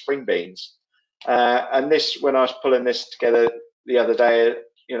in spring beans. And this, when I was pulling this together the other day,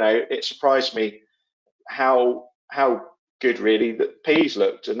 you know, it surprised me how good really that peas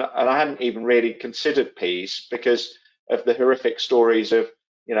looked, and I hadn't even really considered peas because of the horrific stories of,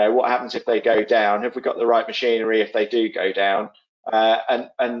 you know, what happens if they go down, have we got the right machinery if they do go down,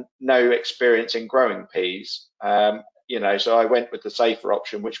 and no experience in growing peas. You know, so I went with the safer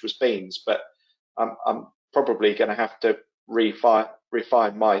option, which was beans, but I'm probably going to have to refine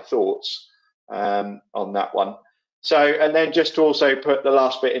my thoughts on that one. So, and then just to also put the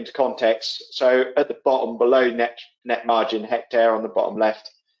last bit into context, so at the bottom below net margin hectare on the bottom left,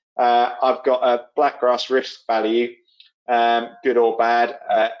 I've got a blackgrass risk value, good or bad,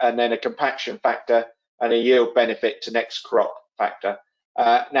 and then a compaction factor and a yield benefit to next crop factor.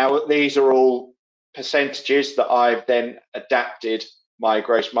 Now these are all percentages that I've then adapted my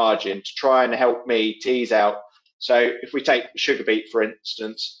gross margin to try and help me tease out. So if we take sugar beet, for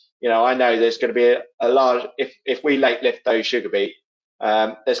instance, you know, I know there's going to be a large, if we late lift those sugar beet,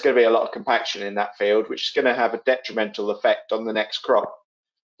 there's going to be a lot of compaction in that field, which is going to have a detrimental effect on the next crop.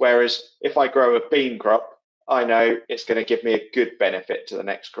 Whereas if I grow a bean crop, I know it's going to give me a good benefit to the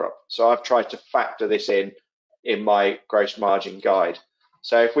next crop. So I've tried to factor this in my gross margin guide.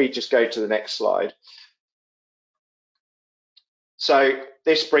 So if we just go to the next slide. So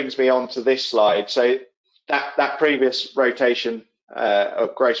this brings me on to this slide. So that previous rotation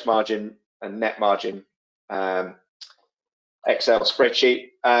of gross margin and net margin Excel spreadsheet,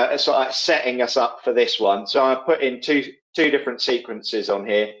 so that's setting us up for this one. So I put in two different sequences on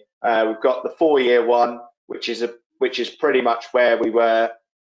here. We've got the 4-year one, which is pretty much where we were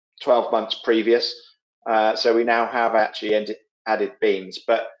 12 months previous. So we now have actually added beans,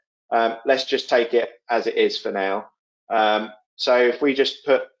 but let's just take it as it is for now. So if we just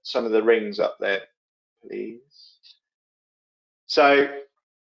put some of the rings up there, please. So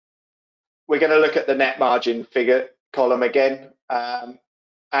we're going to look at the net margin figure column again.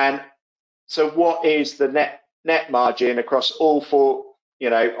 And so what is the net margin across all four,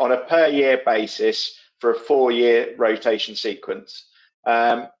 on a per year basis for a 4-year rotation sequence?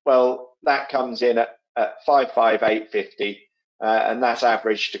 Well, that comes in at 558.50, and that's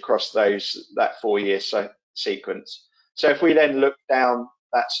averaged across that 4-year sequence. So if we then look down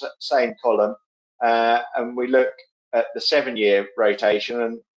that same column and we look at the 7-year rotation,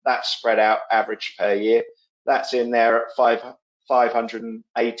 and that's spread out average per year, that's in there at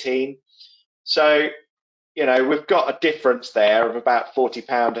 518. So, we've got a difference there of about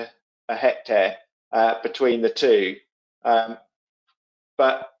 £40 a hectare between the two.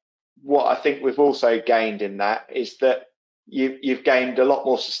 But what I think we've also gained in that is that you've gained a lot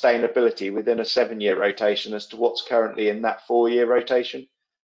more sustainability within a 7-year rotation as to what's currently in that 4-year rotation.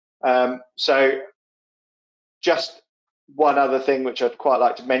 So just one other thing which I'd quite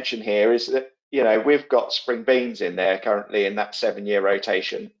like to mention here is that, we've got spring beans in there currently in that 7-year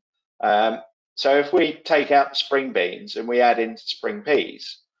rotation. So if we take out the spring beans and we add in spring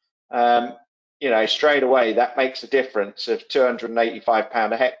peas, straight away that makes a difference of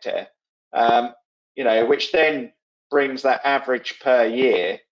 £285 a hectare, which then brings that average per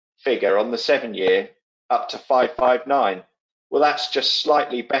year figure on the 7-year up to 559. Well, that's just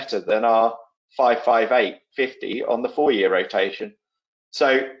slightly better than our 558.50 on the 4-year rotation.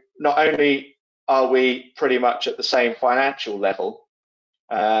 So not only are we pretty much at the same financial level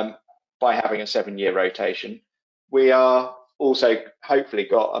by having a 7-year rotation, we are also hopefully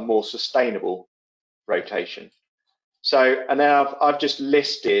got a more sustainable rotation. So, and now I've just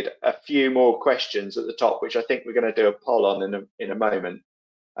listed a few more questions at the top, which I think we're going to do a poll on in a moment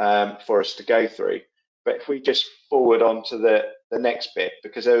for us to go through. But if we just forward on to the next bit,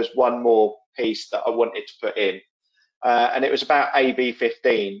 because there was one more piece that I wanted to put in, and it was about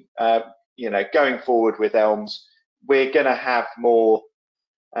AB15. Going forward with elms, we're going to have more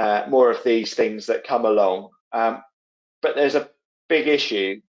of these things that come along. But there's a big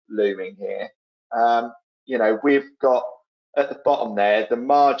issue looming here. We've got at the bottom there, the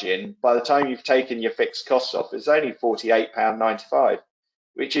margin, by the time you've taken your fixed costs off, is only £48.95,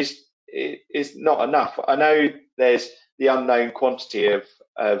 which is not enough. I know there's the unknown quantity of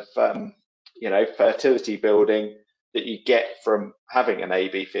fertility building that you get from having an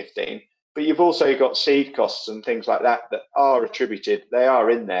AB15, but you've also got seed costs and things like that are attributed. They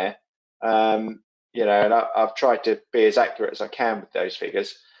are in there, and I've tried to be as accurate as I can with those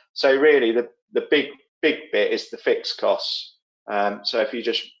figures. So really, the big bit is the fixed costs. So if you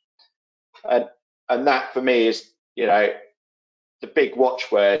just and that for me is the big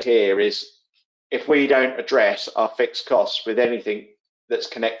watchword here is if we don't address our fixed costs with anything that's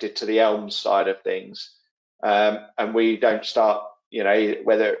connected to the elms side of things, and we don't start,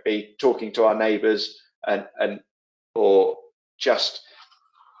 whether it be talking to our neighbours or just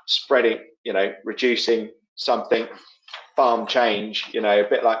spreading, reducing something, farm change, a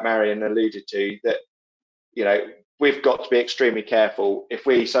bit like Marion alluded to, that, we've got to be extremely careful. If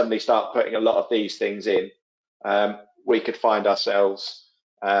we suddenly start putting a lot of these things in, we could find ourselves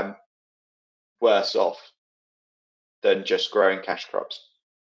worse off than just growing cash crops.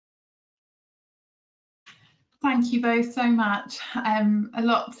 Thank you both so much. A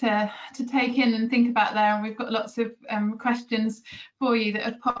lot to take in and think about there, and we've got lots of questions for you that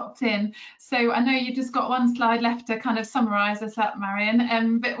have popped in. So I know you've just got one slide left to kind of summarise us up,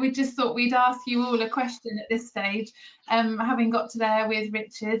 Marion, but we just thought we'd ask you all a question at this stage, having got to there with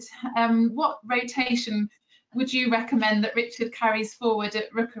Richard. What rotation would you recommend that Richard carries forward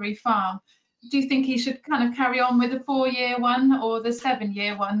at Rookery Farm? Do you think he should kind of carry on with the 4-year one or the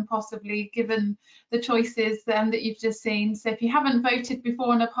 7-year one, possibly, given the choices that you've just seen? So if you haven't voted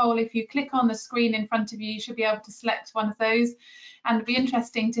before on a poll, if you click on the screen in front of you, you should be able to select one of those. And it'd be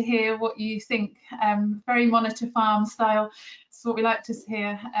interesting to hear what you think. Very monitor farm style. That's what we like to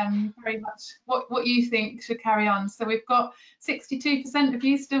hear. Very much what you think should carry on. So we've got 62% of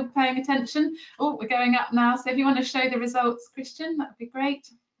you still paying attention. Oh, we're going up now. So if you want to show the results, Christian, that would be great.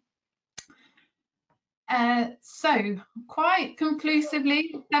 So quite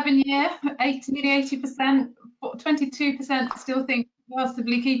conclusively, 7-year, nearly 80%, 22% still think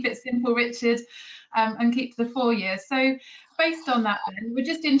possibly keep it simple, Richard, and keep the 4 years. So based on that, then, we're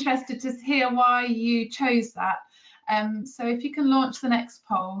just interested to hear why you chose that. So if you can launch the next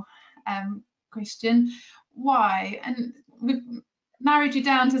poll, Christian, why? And we've narrowed you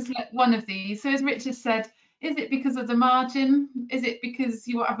down to select one of these. So as Richard said, is it because of the margin? Is it because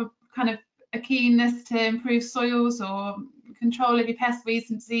you have a kind of a keenness to improve soils, or control of your pests,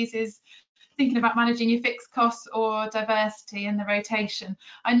 weeds and diseases, thinking about managing your fixed costs, or diversity in the rotation?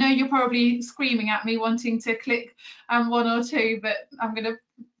 I know you're probably screaming at me wanting to click one or two, but I'm going to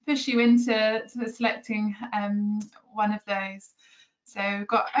push you into selecting one of those. So we've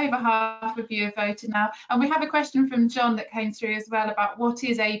got over half of you have voted now. And we have a question from John that came through as well about what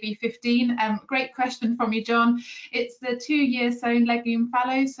is AB15. Great question from you, John. It's the 2-year sown legume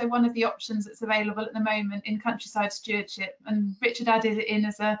fallow, so one of the options that's available at the moment in countryside stewardship. And Richard added it in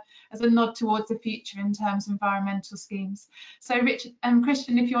as a nod towards the future in terms of environmental schemes. So Richard and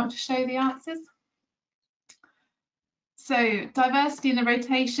Christian, if you want to show the answers. So diversity in the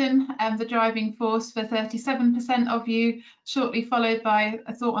rotation, the driving force for 37% of you, shortly followed by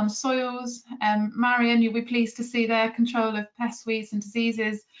a thought on soils. Marion, you'll be pleased to see their control of pests, weeds and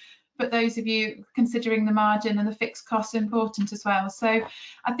diseases, but those of you considering the margin and the fixed costs important as well. So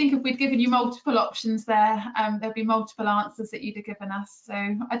I think if we'd given you multiple options there, there'd be multiple answers that you'd have given us. So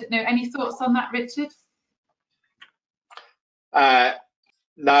I don't know, any thoughts on that, Richard?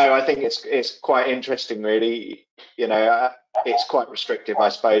 No, I think it's quite interesting, really. You know, it's quite restrictive, I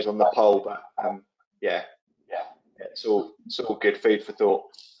suppose, on the poll, but yeah, it's all good food for thought,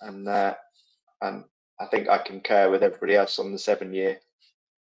 and I think I concur with everybody else on the 7-year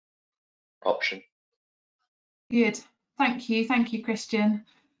option. Good, thank you, Christian.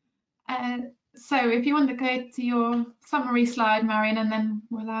 So if you want to go to your summary slide, Marion, and then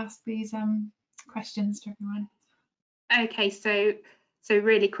we'll ask these questions to everyone. Okay, so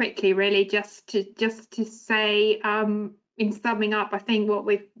really quickly, really just to say, in summing up, I think what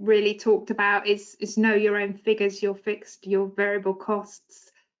we've really talked about is know your own figures, your fixed, your variable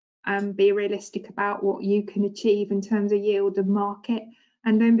costs, be realistic about what you can achieve in terms of yield and market,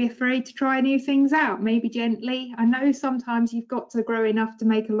 and don't be afraid to try new things out, maybe gently. I know sometimes you've got to grow enough to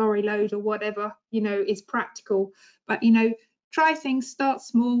make a lorry load or whatever, you know, is practical, but, you know, try things, start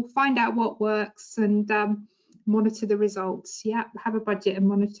small, find out what works, and monitor the results. Yeah, have a budget and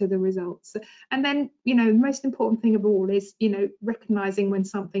monitor the results. And then, you know, the most important thing of all is, you know, recognizing when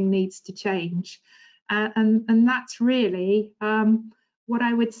something needs to change, and that's really what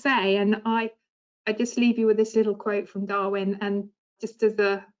I would say. And I just leave you with this little quote from Darwin, and just as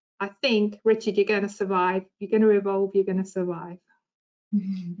I think, Richard, you're going to survive, you're going to evolve, you're going to survive.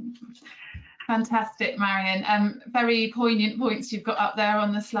 Fantastic, Marion. Very poignant points you've got up there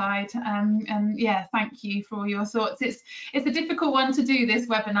on the slide. And yeah, thank you for all your thoughts. It's a difficult one to do, this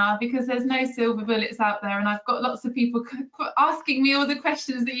webinar, because there's no silver bullets out there, and I've got lots of people asking me all the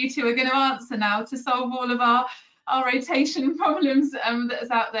questions that you two are going to answer now to solve all of our rotation problems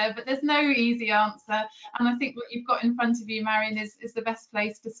that's out there, but there's no easy answer. And I think what you've got in front of you, Marion, is the best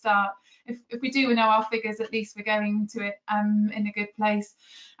place to start. If we do know our figures, at least we're going to it in a good place,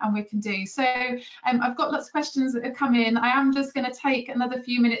 and we can do. So I've got lots of questions that have come in. I am just going to take another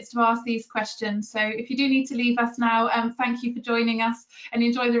few minutes to ask these questions. So if you do need to leave us now, thank you for joining us and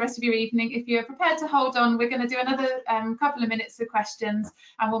enjoy the rest of your evening. If you're prepared to hold on, we're going to do another couple of minutes of questions,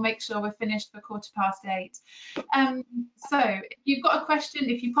 and we'll make sure we're finished for 8:15. So if you've got a question,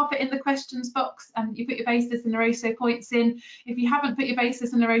 if you pop it in the questions box and you put your basis and Naroso points in. If you haven't put your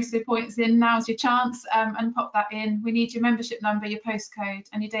basis and Naroso points in, now's your chance, and pop that in. We need your membership number, your postcode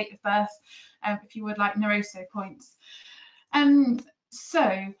and your date of birth if you would like Naroso points.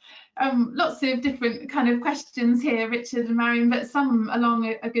 So lots of different kind of questions here, Richard and Marion, but some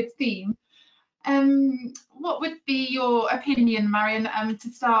along a good theme. What would be your opinion, Marion, to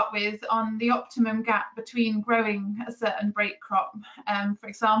start with, on the optimum gap between growing a certain break crop, for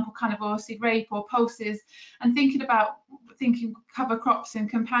example, kind of oilseed rape or pulses, and thinking cover crops and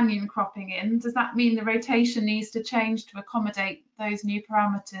companion cropping in? Does that mean the rotation needs to change to accommodate those new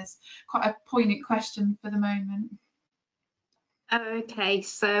parameters? Quite a poignant question for the moment. Okay,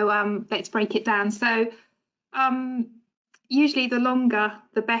 so let's break it down. So usually the longer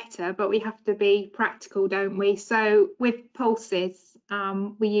the better, but we have to be practical, don't we? So with pulses,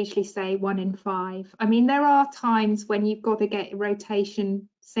 we usually say 1 in 5. I mean, there are times when you've got to get rotation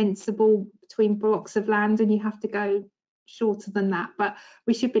sensible between blocks of land, and you have to go shorter than that, but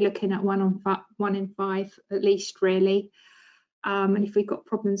we should be looking at 1 in 5 at least, really. And if we've got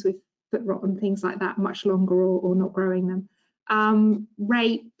problems with foot rot and things like that, much longer, or not growing them.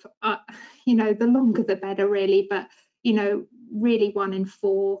 Rape, you know, the longer the better, really, but you know, really 1 in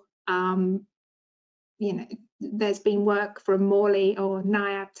 4. You know, there's been work from Morley or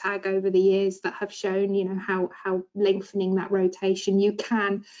NIAB tag over the years that have shown, you know, how lengthening that rotation, you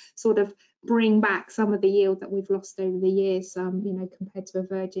can sort of bring back some of the yield that we've lost over the years, you know, compared to a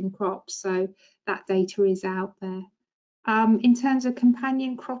virgin crop. So that data is out there. In terms of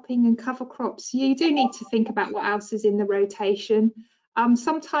companion cropping and cover crops, you do need to think about what else is in the rotation.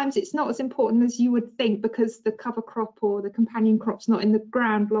 Sometimes it's not as important as you would think, because the cover crop or the companion crop's not in the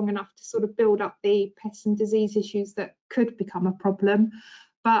ground long enough to sort of build up the pests and disease issues that could become a problem.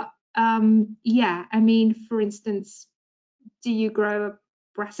 But yeah, I mean, for instance, do you grow a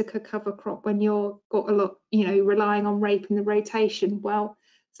brassica cover crop when you're got a lot, you know, relying on rape in the rotation? Well,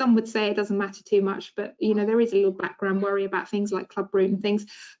 some would say it doesn't matter too much, but you know, there is a little background worry about things like clubroot and things.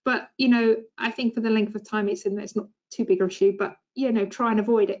 But you know, I think for the length of time it's not too big of an issue, but you know, try and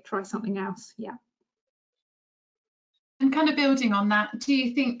avoid it, try something else. Yeah. And kind of building on that, do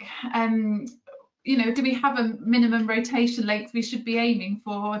you think you know, do we have a minimum rotation length we should be aiming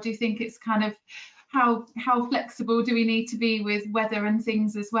for, or do you think it's kind of how flexible do we need to be with weather and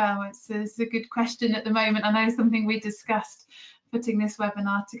things as well? It's a good question at the moment. I know something we discussed putting this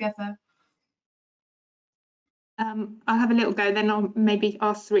webinar together. I'll have a little go, then I'll maybe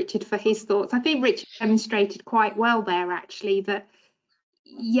ask Richard for his thoughts. I think Richard demonstrated quite well there, actually, that,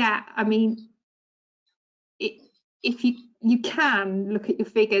 yeah, I mean, if you can look at your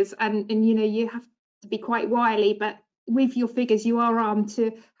figures and you know, you have to be quite wily, but with your figures you are armed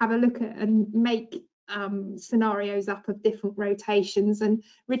to have a look at and make scenarios up of different rotations. And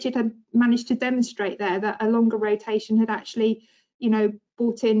Richard had managed to demonstrate there that a longer rotation had actually, you know,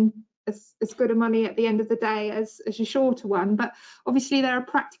 brought in as good a money at the end of the day as a shorter one. But obviously there are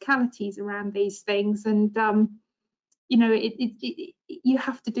practicalities around these things, and you know, you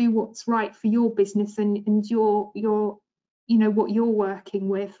have to do what's right for your business and your you know, what you're working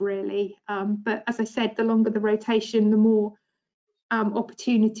with, really. But as I said, the longer the rotation, the more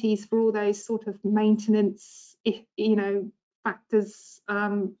opportunities for all those sort of maintenance, you know, factors,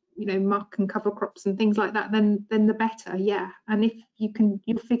 you know, muck and cover crops and things like that, then the better. Yeah. And if you can,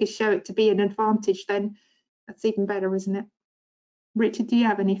 your figures show it to be an advantage, then that's even better, isn't it? Richard, do you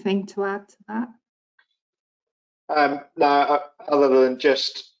have anything to add to that? No, other than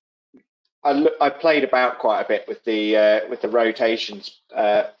just I played about quite a bit with the rotations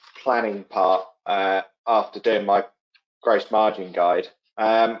planning part after doing my gross margin guide,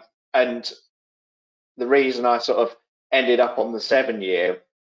 and the reason I sort of ended up on the 7-year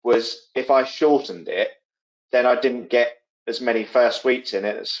was if I shortened it, then I didn't get as many first wheats in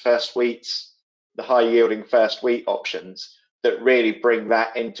it as first wheats, the high yielding first wheat options that really bring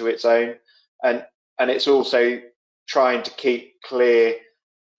that into its own, and it's also trying to keep clear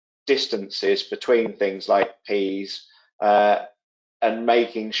distances between things like peas, and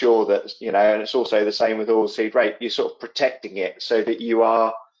making sure that, you know, and it's also the same with oilseed rape, you're sort of protecting it so that you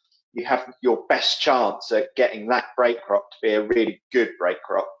have your best chance at getting that break crop to be a really good break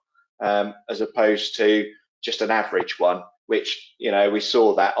crop, as opposed to just an average one, which, you know, we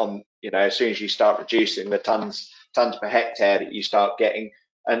saw that on, you know, as soon as you start reducing the tons per hectare that you start getting,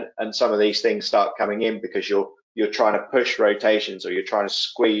 and some of these things start coming in because you're trying to push rotations, or you're trying to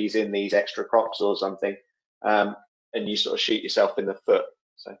squeeze in these extra crops or something, and you sort of shoot yourself in the foot.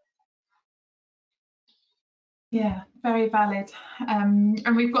 So yeah, very valid. And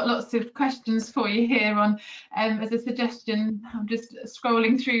we've got lots of questions for you here on, as a suggestion, I'm just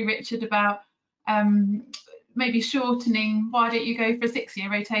scrolling through, Richard, about maybe shortening. Why don't you go for a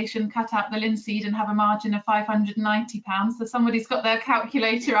 6-year rotation, cut out the linseed and have a margin of £590? So somebody's got their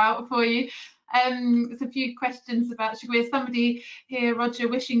calculator out for you. There's a few questions about sugar. Somebody here, Roger,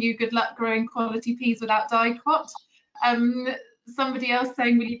 wishing you good luck growing quality peas without dicot. Somebody else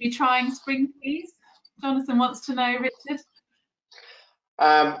saying, will you be trying spring peas? Jonathan wants to know, Richard.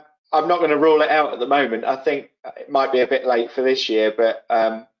 I'm not going to rule it out at the moment. I think it might be a bit late for this year, but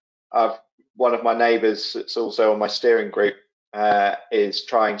one of my neighbours that's also on my steering group is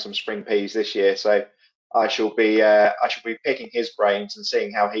trying some spring peas this year, so I shall be picking his brains and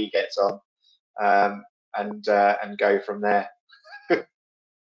seeing how he gets on, and go from there.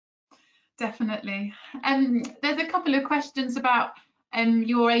 Definitely. There's a couple of questions about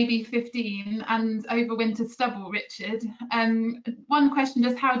your AB15 and overwintered stubble, Richard. One question,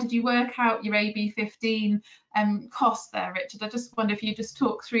 just how did you work out your AB15 cost there, Richard? I just wonder if you just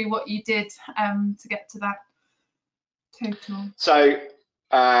talk through what you did to get to that total. So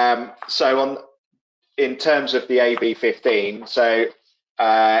in terms of the AB15, so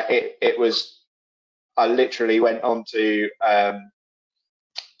it was, I literally went on to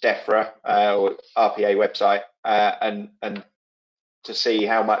DEFRA or RPA website and to see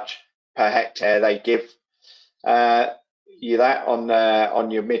how much per hectare they give you that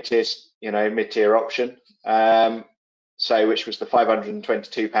on your mid-tier option. So which was the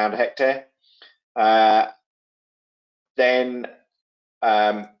 £522 a hectare. Then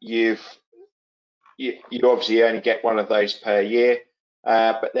you obviously only get one of those per year,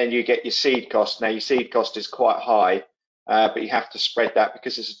 but then you get your seed cost. Now your seed cost is quite high, but you have to spread that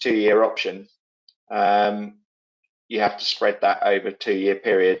because it's a 2-year option. You have to spread that over a 2-year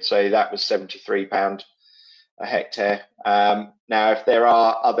period. So that was £73 a hectare. Now, if there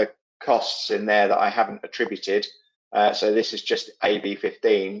are other costs in there that I haven't attributed, so this is just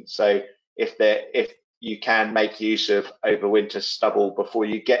AB15. So if you can make use of overwinter stubble before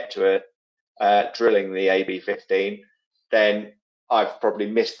you get to drilling the AB15, then I've probably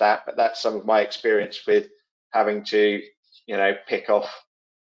missed that. But that's some of my experience with having to, pick off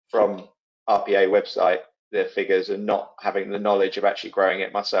from RPA website the figures and not having the knowledge of actually growing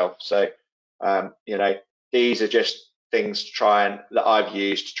it myself. So, these are just things that I've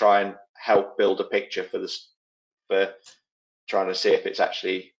used to try and help build a picture for trying to see if it's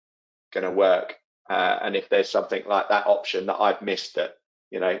actually going to work. And if there's something like that option that I've missed that,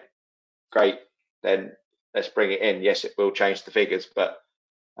 great, then let's bring it in. Yes, it will change the figures, but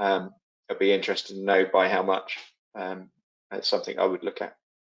I'd be interested to know by how much. That's something I would look at.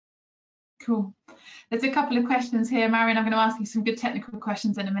 Cool. There's a couple of questions here, Marion. I'm going to ask you some good technical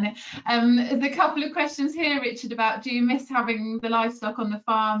questions in a minute. There's a couple of questions here, Richard, about do you miss having the livestock on the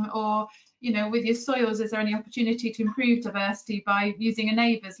farm, or with your soils, is there any opportunity to improve diversity by using a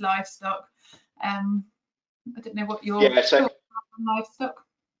neighbour's livestock? I don't know what your thoughts are on livestock.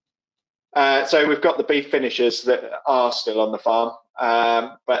 So we've got the beef finishers that are still on the farm,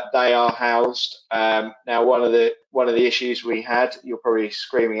 but they are housed. Now, one of the issues we had, you're probably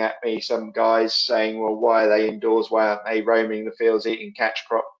screaming at me, some guys saying, well, why are they indoors? Why aren't they roaming the fields, eating catch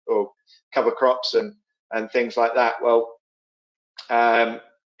crop or cover crops and things like that? Well,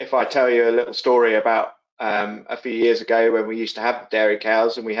 if I tell you a little story about a few years ago when we used to have dairy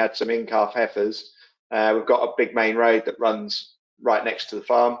cows and we had some in-calf heifers, we've got a big main road that runs right next to the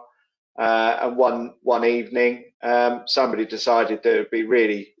farm. And one evening, somebody decided that it would be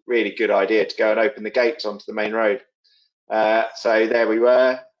really, really good idea to go and open the gates onto the main road. So there we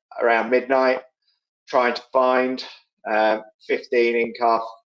were around midnight, trying to find 15 in-calf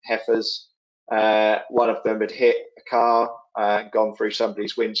heifers. One of them had hit a car, gone through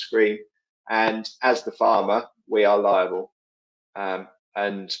somebody's windscreen, and as the farmer, we are liable.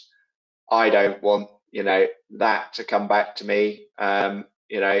 And I don't want, that to come back to me.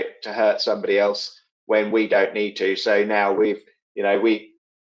 To hurt somebody else when we don't need to. So now we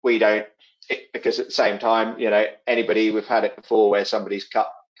don't, because at the same time, we've had it before where somebody's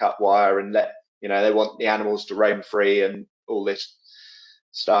cut wire and they want the animals to roam free and all this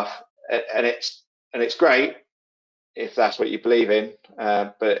stuff. And it's great if that's what you believe in,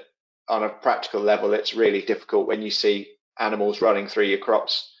 but on a practical level, it's really difficult when you see animals running through your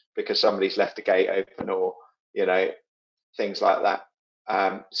crops because somebody's left the gate open or, things like that.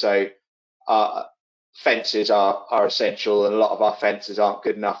 So our fences are essential, and a lot of our fences aren't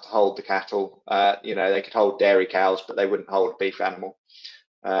good enough to hold the cattle. They could hold dairy cows, but they wouldn't hold a beef animal.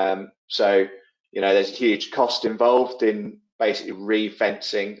 So there's a huge cost involved in basically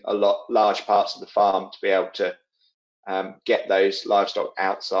re-fencing large parts of the farm to be able to get those livestock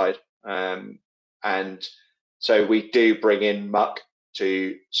outside. And so we do bring in muck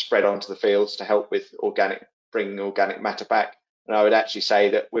to spread onto the fields to help with bringing organic matter back. And I would actually say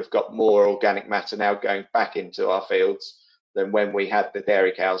that we've got more organic matter now going back into our fields than when we had the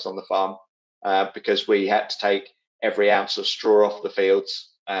dairy cows on the farm, because we had to take every ounce of straw off the fields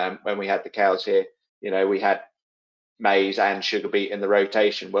when we had the cows here. We had maize and sugar beet in the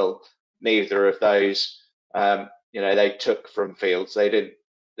rotation. Well, neither of those, they took from fields. They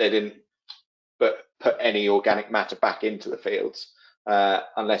didn't put any organic matter back into the fields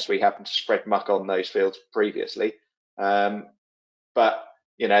unless we happened to spread muck on those fields previously. But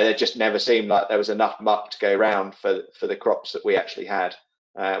there just never seemed like there was enough muck to go around for the crops that we actually had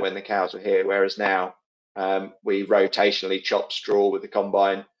when the cows were here. Whereas now we rotationally chop straw with the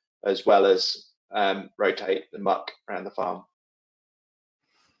combine as well as rotate the muck around the farm.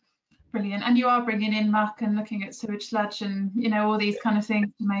 Brilliant. And you are bringing in muck and looking at sewage sludge and all these kind of things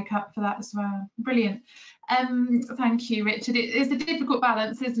to make up for that as well. Brilliant. Thank you, Richard. It is a difficult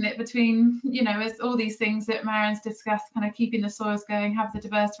balance, isn't it, between as all these things that Marion's discussed, kind of keeping the soils going, have the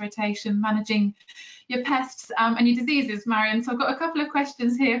diverse rotation, managing your pests and your diseases, Marion. So I've got a couple of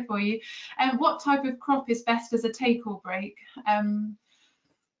questions here for you. What type of crop is best as a take or break?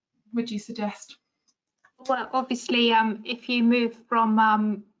 Would you suggest? Well, obviously, if you move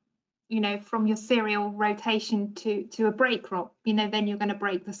from from your cereal rotation to a break crop, then you're going to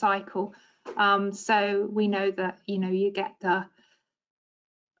break the cycle. So we know that, you get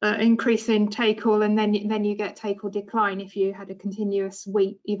increase in take-all, and then you get take-all decline if you had a continuous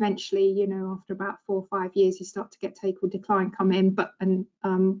wheat. Eventually, you know, after about 4 or 5 years, you start to get take-all decline come in. But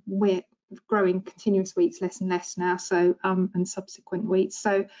we're growing continuous wheats less and less now, so and subsequent wheats.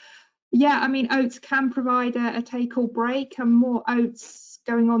 So yeah, I mean, oats can provide a take-all break, and more oats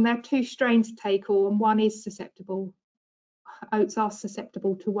going on. There are 2 strains of take-all, and one is susceptible. Oats are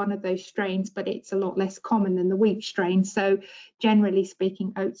susceptible to one of those strains, but it's a lot less common than the wheat strain. So generally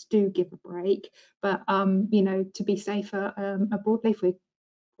speaking, oats do give a break, but you know, to be safer, a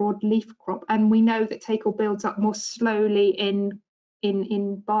broadleaf crop. And we know that take-all builds up more slowly in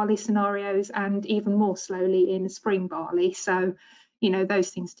barley scenarios, and even more slowly in spring barley. So, you know,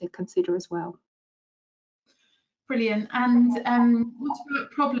 those things to consider as well. Brilliant. And what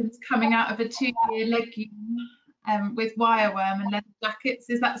about problems coming out of a 2-year legume with wireworm and leather jackets?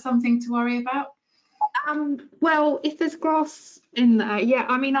 Is that something to worry about? Well, if there's grass in there, yeah.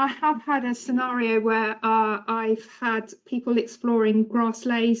 I mean, I have had a scenario where I've had people exploring grass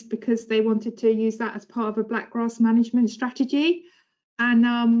lays because they wanted to use that as part of a black grass management strategy, and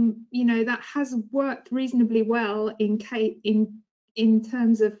you know, that has worked reasonably well in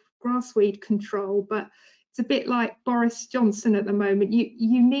terms of grassweed control. But it's a bit like Boris Johnson at the moment.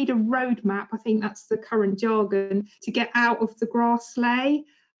 You need a roadmap. I think that's the current jargon, to get out of the grass lay.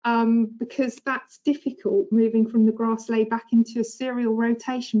 Because that's difficult, moving from the grass lay back into a cereal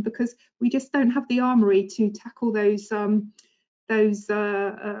rotation, because we just don't have the armory to tackle those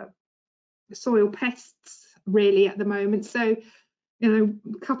soil pests really at the moment. So, you know,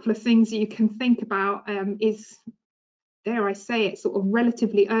 a couple of things that you can think about is, dare I say it, sort of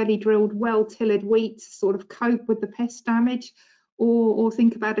relatively early drilled, well tilled wheat to sort of cope with the pest damage, or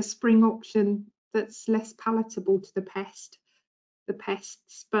think about a spring option that's less palatable to the pests.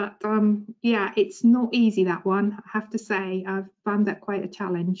 But yeah, it's not easy, that one, I have to say. I've found that quite a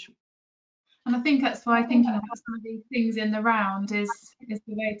challenge. And I think that's why thinking about some of these things in the round is the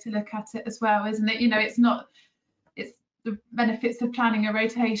way to look at it as well, isn't it? You know, it's the benefits of planning a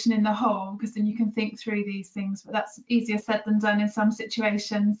rotation in the whole, because then you can think through these things, but that's easier said than done in some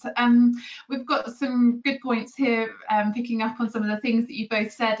situations. We've got some good points here, picking up on some of the things that you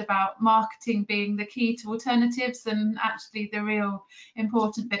both said about marketing being the key to alternatives, and actually the real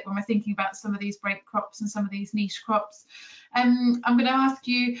important bit when we're thinking about some of these break crops and some of these niche crops. I'm going to ask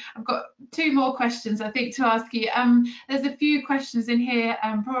you, I've got 2 more questions I think to ask you. There's a few questions in here,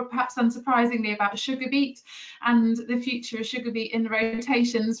 perhaps unsurprisingly, about sugar beet and the future of sugar beet in the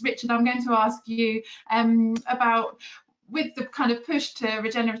rotations. Richard, I'm going to ask you about, with the kind of push to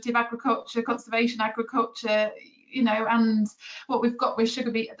regenerative agriculture, conservation agriculture, you know, and what we've got with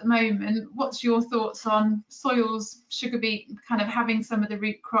sugar beet at the moment, what's your thoughts on soils, sugar beet, kind of having some of the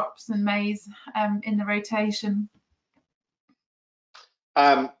root crops and maize in the rotation?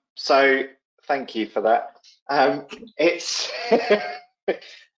 So thank you for that. It's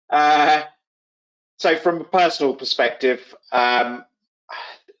so from a personal perspective, I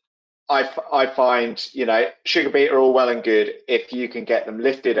find, you know, sugar beet are all well and good if you can get them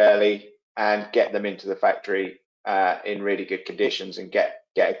lifted early and get them into the factory in really good conditions and get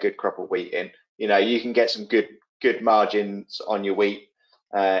a good crop of wheat in. You know, you can get some good margins on your wheat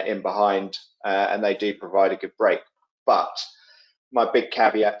in behind, and they do provide a good break. But my big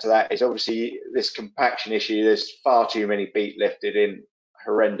caveat to that is obviously this compaction issue. There's far too many beet lifted in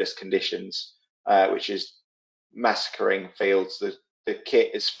horrendous conditions, which is massacring fields. The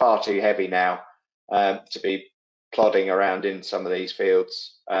kit is far too heavy now to be plodding around in some of these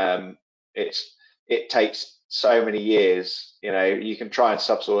fields. It takes so many years. You know, you can try and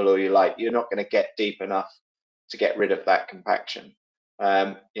subsoil all you like, you're not going to get deep enough to get rid of that compaction.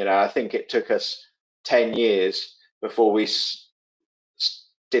 You know, I think it took us 10 years before we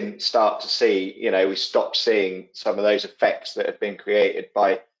didn't start to see, you know, we stopped seeing some of those effects that have been created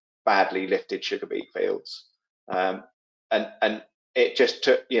by badly lifted sugar beet fields. And it just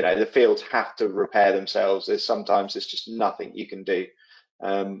took, you know, the fields have to repair themselves. Sometimes there's just nothing you can do.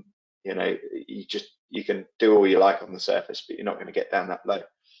 You know, you can do all you like on the surface, but you're not going to get down that low.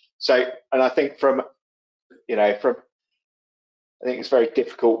 So, and I think I think it's very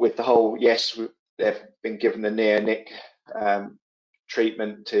difficult with the whole, yes, they've been given the neonic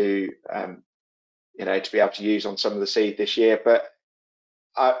treatment to you know, to be able to use on some of the seed this year, but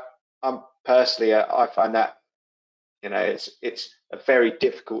I'm personally, I find that, you know, it's a very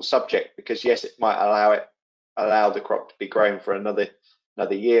difficult subject, because yes, it might allow the crop to be grown for another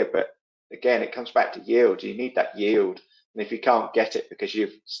year, but again, it comes back to yield. You need that yield, and if you can't get it because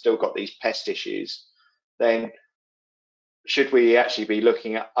you've still got these pest issues, then should we actually be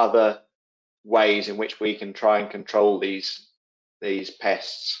looking at other ways in which we can try and control these these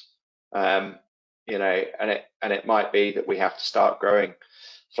pests. You know, and it might be that we have to start growing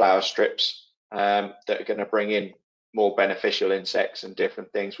flower strips that are going to bring in more beneficial insects and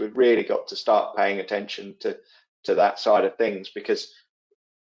different things. We've really got to start paying attention to that side of things, because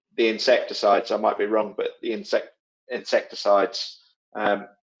the insecticides, I might be wrong, but the insecticides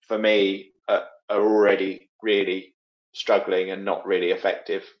for me are already really struggling and not really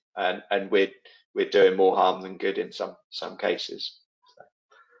effective, and we're doing more harm than good in some cases.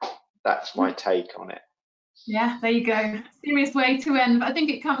 So that's my take on it. Yeah, there you go. Serious way to end. But I think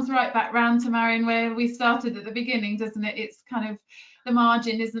it comes right back round to Marion, where we started at the beginning, doesn't it? It's kind of the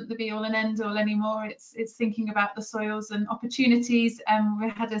margin isn't the be all and end all anymore. It's thinking about the soils and opportunities. We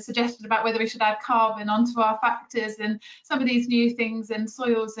had a suggestion about whether we should add carbon onto our factors and some of these new things, and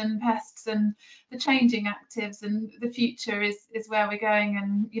soils and pests and the changing actives, and the future is where we're going,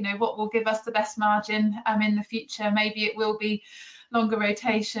 and you know what will give us the best margin in the future. Maybe it will be longer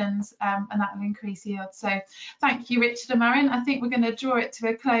rotations, and that will increase yield. So thank you, Richard and Marion. I think we're going to draw it to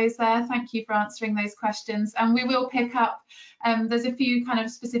a close there. Thank you for answering those questions, and we will pick up, there's a few kind of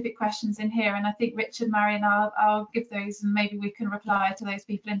specific questions in here, and I think Richard, Marion, I'll give those, and maybe we can reply to those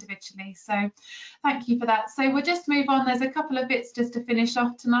people individually. So thank you for that. So we'll just move on. There's a couple of bits just to finish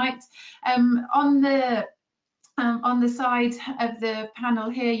off tonight. On the side of the panel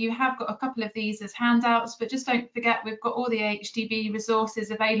here, you have got a couple of these as handouts, but just don't forget we've got all the AHDB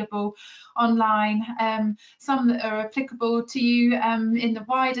resources available online, some that are applicable to you in the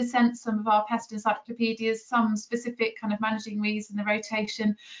wider sense, some of our pest encyclopedias, some specific kind of managing weeds in the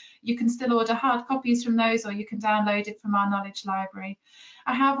rotation. You can still order hard copies from those, or you can download it from our knowledge library.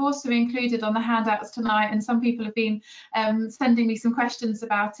 I have also included on the handouts tonight, and some people have been sending me some questions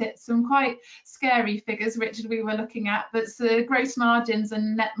about it, some quite scary figures, Richard, we were looking at, but the gross margins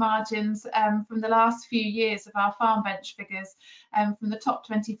and net margins from the last few years of our farm bench figures, from the top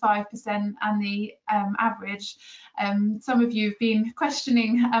 25% and the average. Some of you have been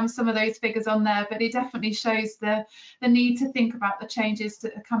questioning some of those figures on there, but it definitely shows the need to think about the changes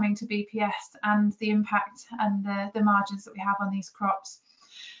that are coming to BPS and the impact and the margins that we have on these crops.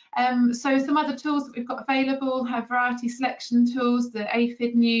 So some other tools that we've got available have variety selection tools, the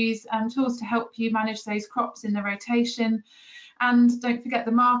aphid news, tools to help you manage those crops in the rotation. And don't forget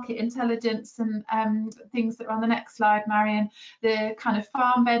the market intelligence and things that are on the next slide, Marion, the kind of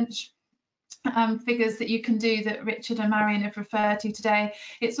farm bench figures that you can do that Richard and Marion have referred to today.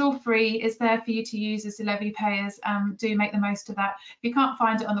 It's all free, it's there for you to use as the levy payers. Do make the most of that. If you can't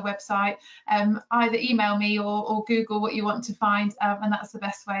find it on the website, either email me or Google what you want to find, and that's the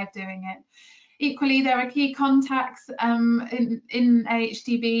best way of doing it. Equally, there are key contacts in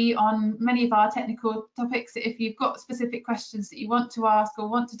AHDB on many of our technical topics. If you've got specific questions that you want to ask or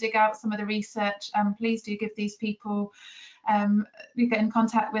want to dig out some of the research, please do give these people, you get in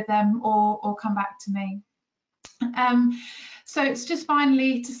contact with them or come back to me. So it's just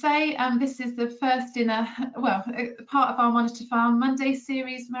finally to say, this is the first in a part of our Monitor Farm Monday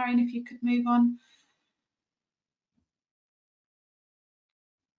series. Marion, if you could move on.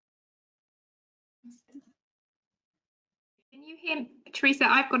 Can you hear me? Teresa,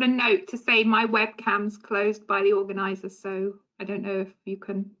 I've got a note to say my webcam's closed by the organizer, so I don't know if you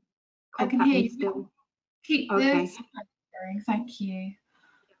can contact me still. Keep okay. this going. Thank you.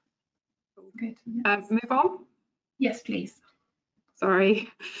 Good. Move on? Yes, please. Sorry.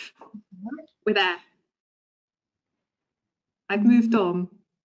 We're there. I've moved on.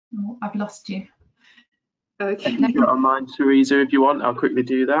 Oh, I've lost you. Okay. If you've got a mind, Teresa, if you want, I'll quickly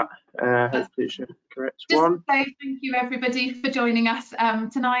do that. Hopefully it's the correct one. Just say thank you everybody for joining us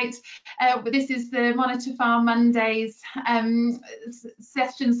tonight. This is the Monitor Farm Mondays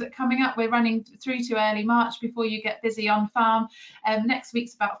sessions that are coming up. We're running through to early March before you get busy on farm. Next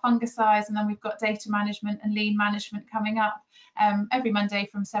week's about fungicides, and then we've got data management and lean management coming up every Monday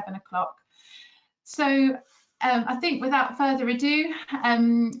from 7 o'clock. So I think without further ado,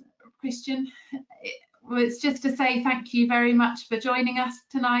 Christian, it's just to say thank you very much for joining us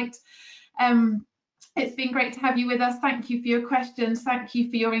tonight. It's been great to have you with us. Thank you for your questions. Thank you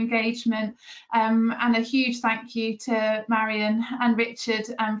for your engagement. And a huge thank you to Marion and Richard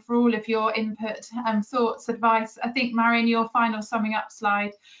for all of your input, thoughts, advice. I think, Marion, your final summing up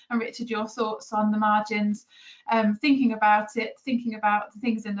slide, and Richard, your thoughts on the margins, thinking about it, thinking about the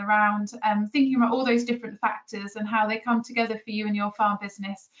things in the round, thinking about all those different factors and how they come together for you and your farm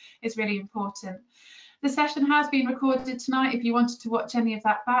business is really important. The session has been recorded tonight if you wanted to watch any of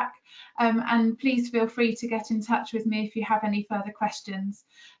that back, and please feel free to get in touch with me if you have any further questions.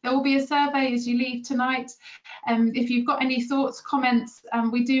 There will be a survey as you leave tonight. If you've got any thoughts, comments,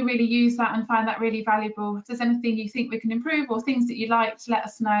 we do really use that and find that really valuable. If there's anything you think we can improve or things that you'd like to let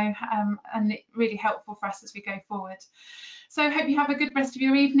us know, and it's really helpful for us as we go forward. So hope you have a good rest of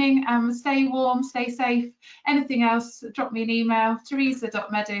your evening. Stay warm, stay safe. Anything else, drop me an email,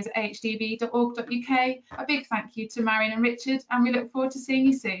 teresa.meadows@ahdb.org.uk. A big thank you to Marion and Richard, and we look forward to seeing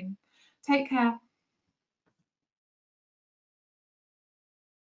you soon. Take care.